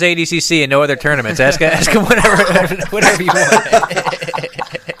only does ADCC and no other tournaments. Ask him whatever you want.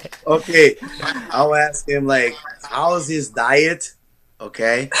 Okay, I'll ask him like, how's his diet?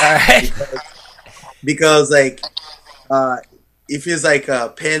 Okay, all right. Because like, if he's like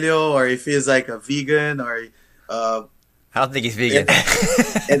a paleo or if he's like a vegan or I don't think he's vegan.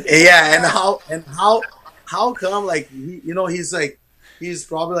 And how come like he's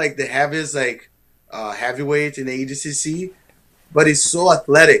probably like the heaviest like heavyweight in the ADCC, but he's so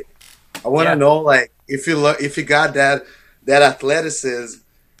athletic. I want to know like if you got that athleticism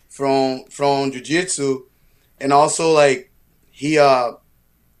from jiu-jitsu, and also like he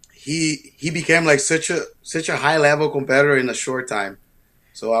became like such a high level competitor in a short time.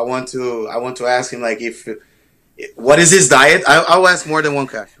 So I want to ask him like what is his diet? I'll ask more than one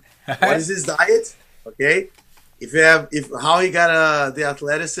question. What is his diet? Okay, how he got the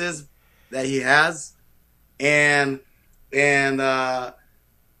athleticism that he has, and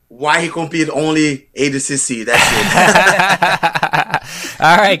why he compete only ADCC. That's it.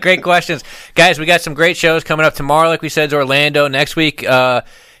 All right, great questions, guys. We got some great shows coming up tomorrow. Like we said, is Orlando. Next week,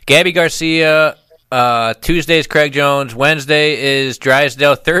 Gabby Garcia. Tuesday is Craig Jones. Wednesday is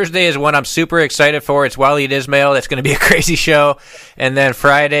Drysdale. Thursday is one I'm super excited for. It's Waleed Ismail. That's going to be a crazy show. And then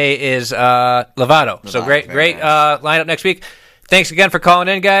Friday is Lovato. So great nice. Lineup next week. Thanks again for calling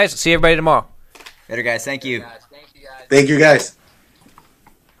in, guys. See everybody tomorrow. Later, guys. Thank you. Thank you, guys.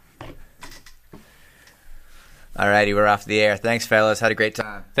 All righty, we're off the air. Thanks, fellas. Had a great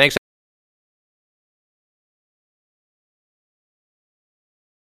time. Thanks.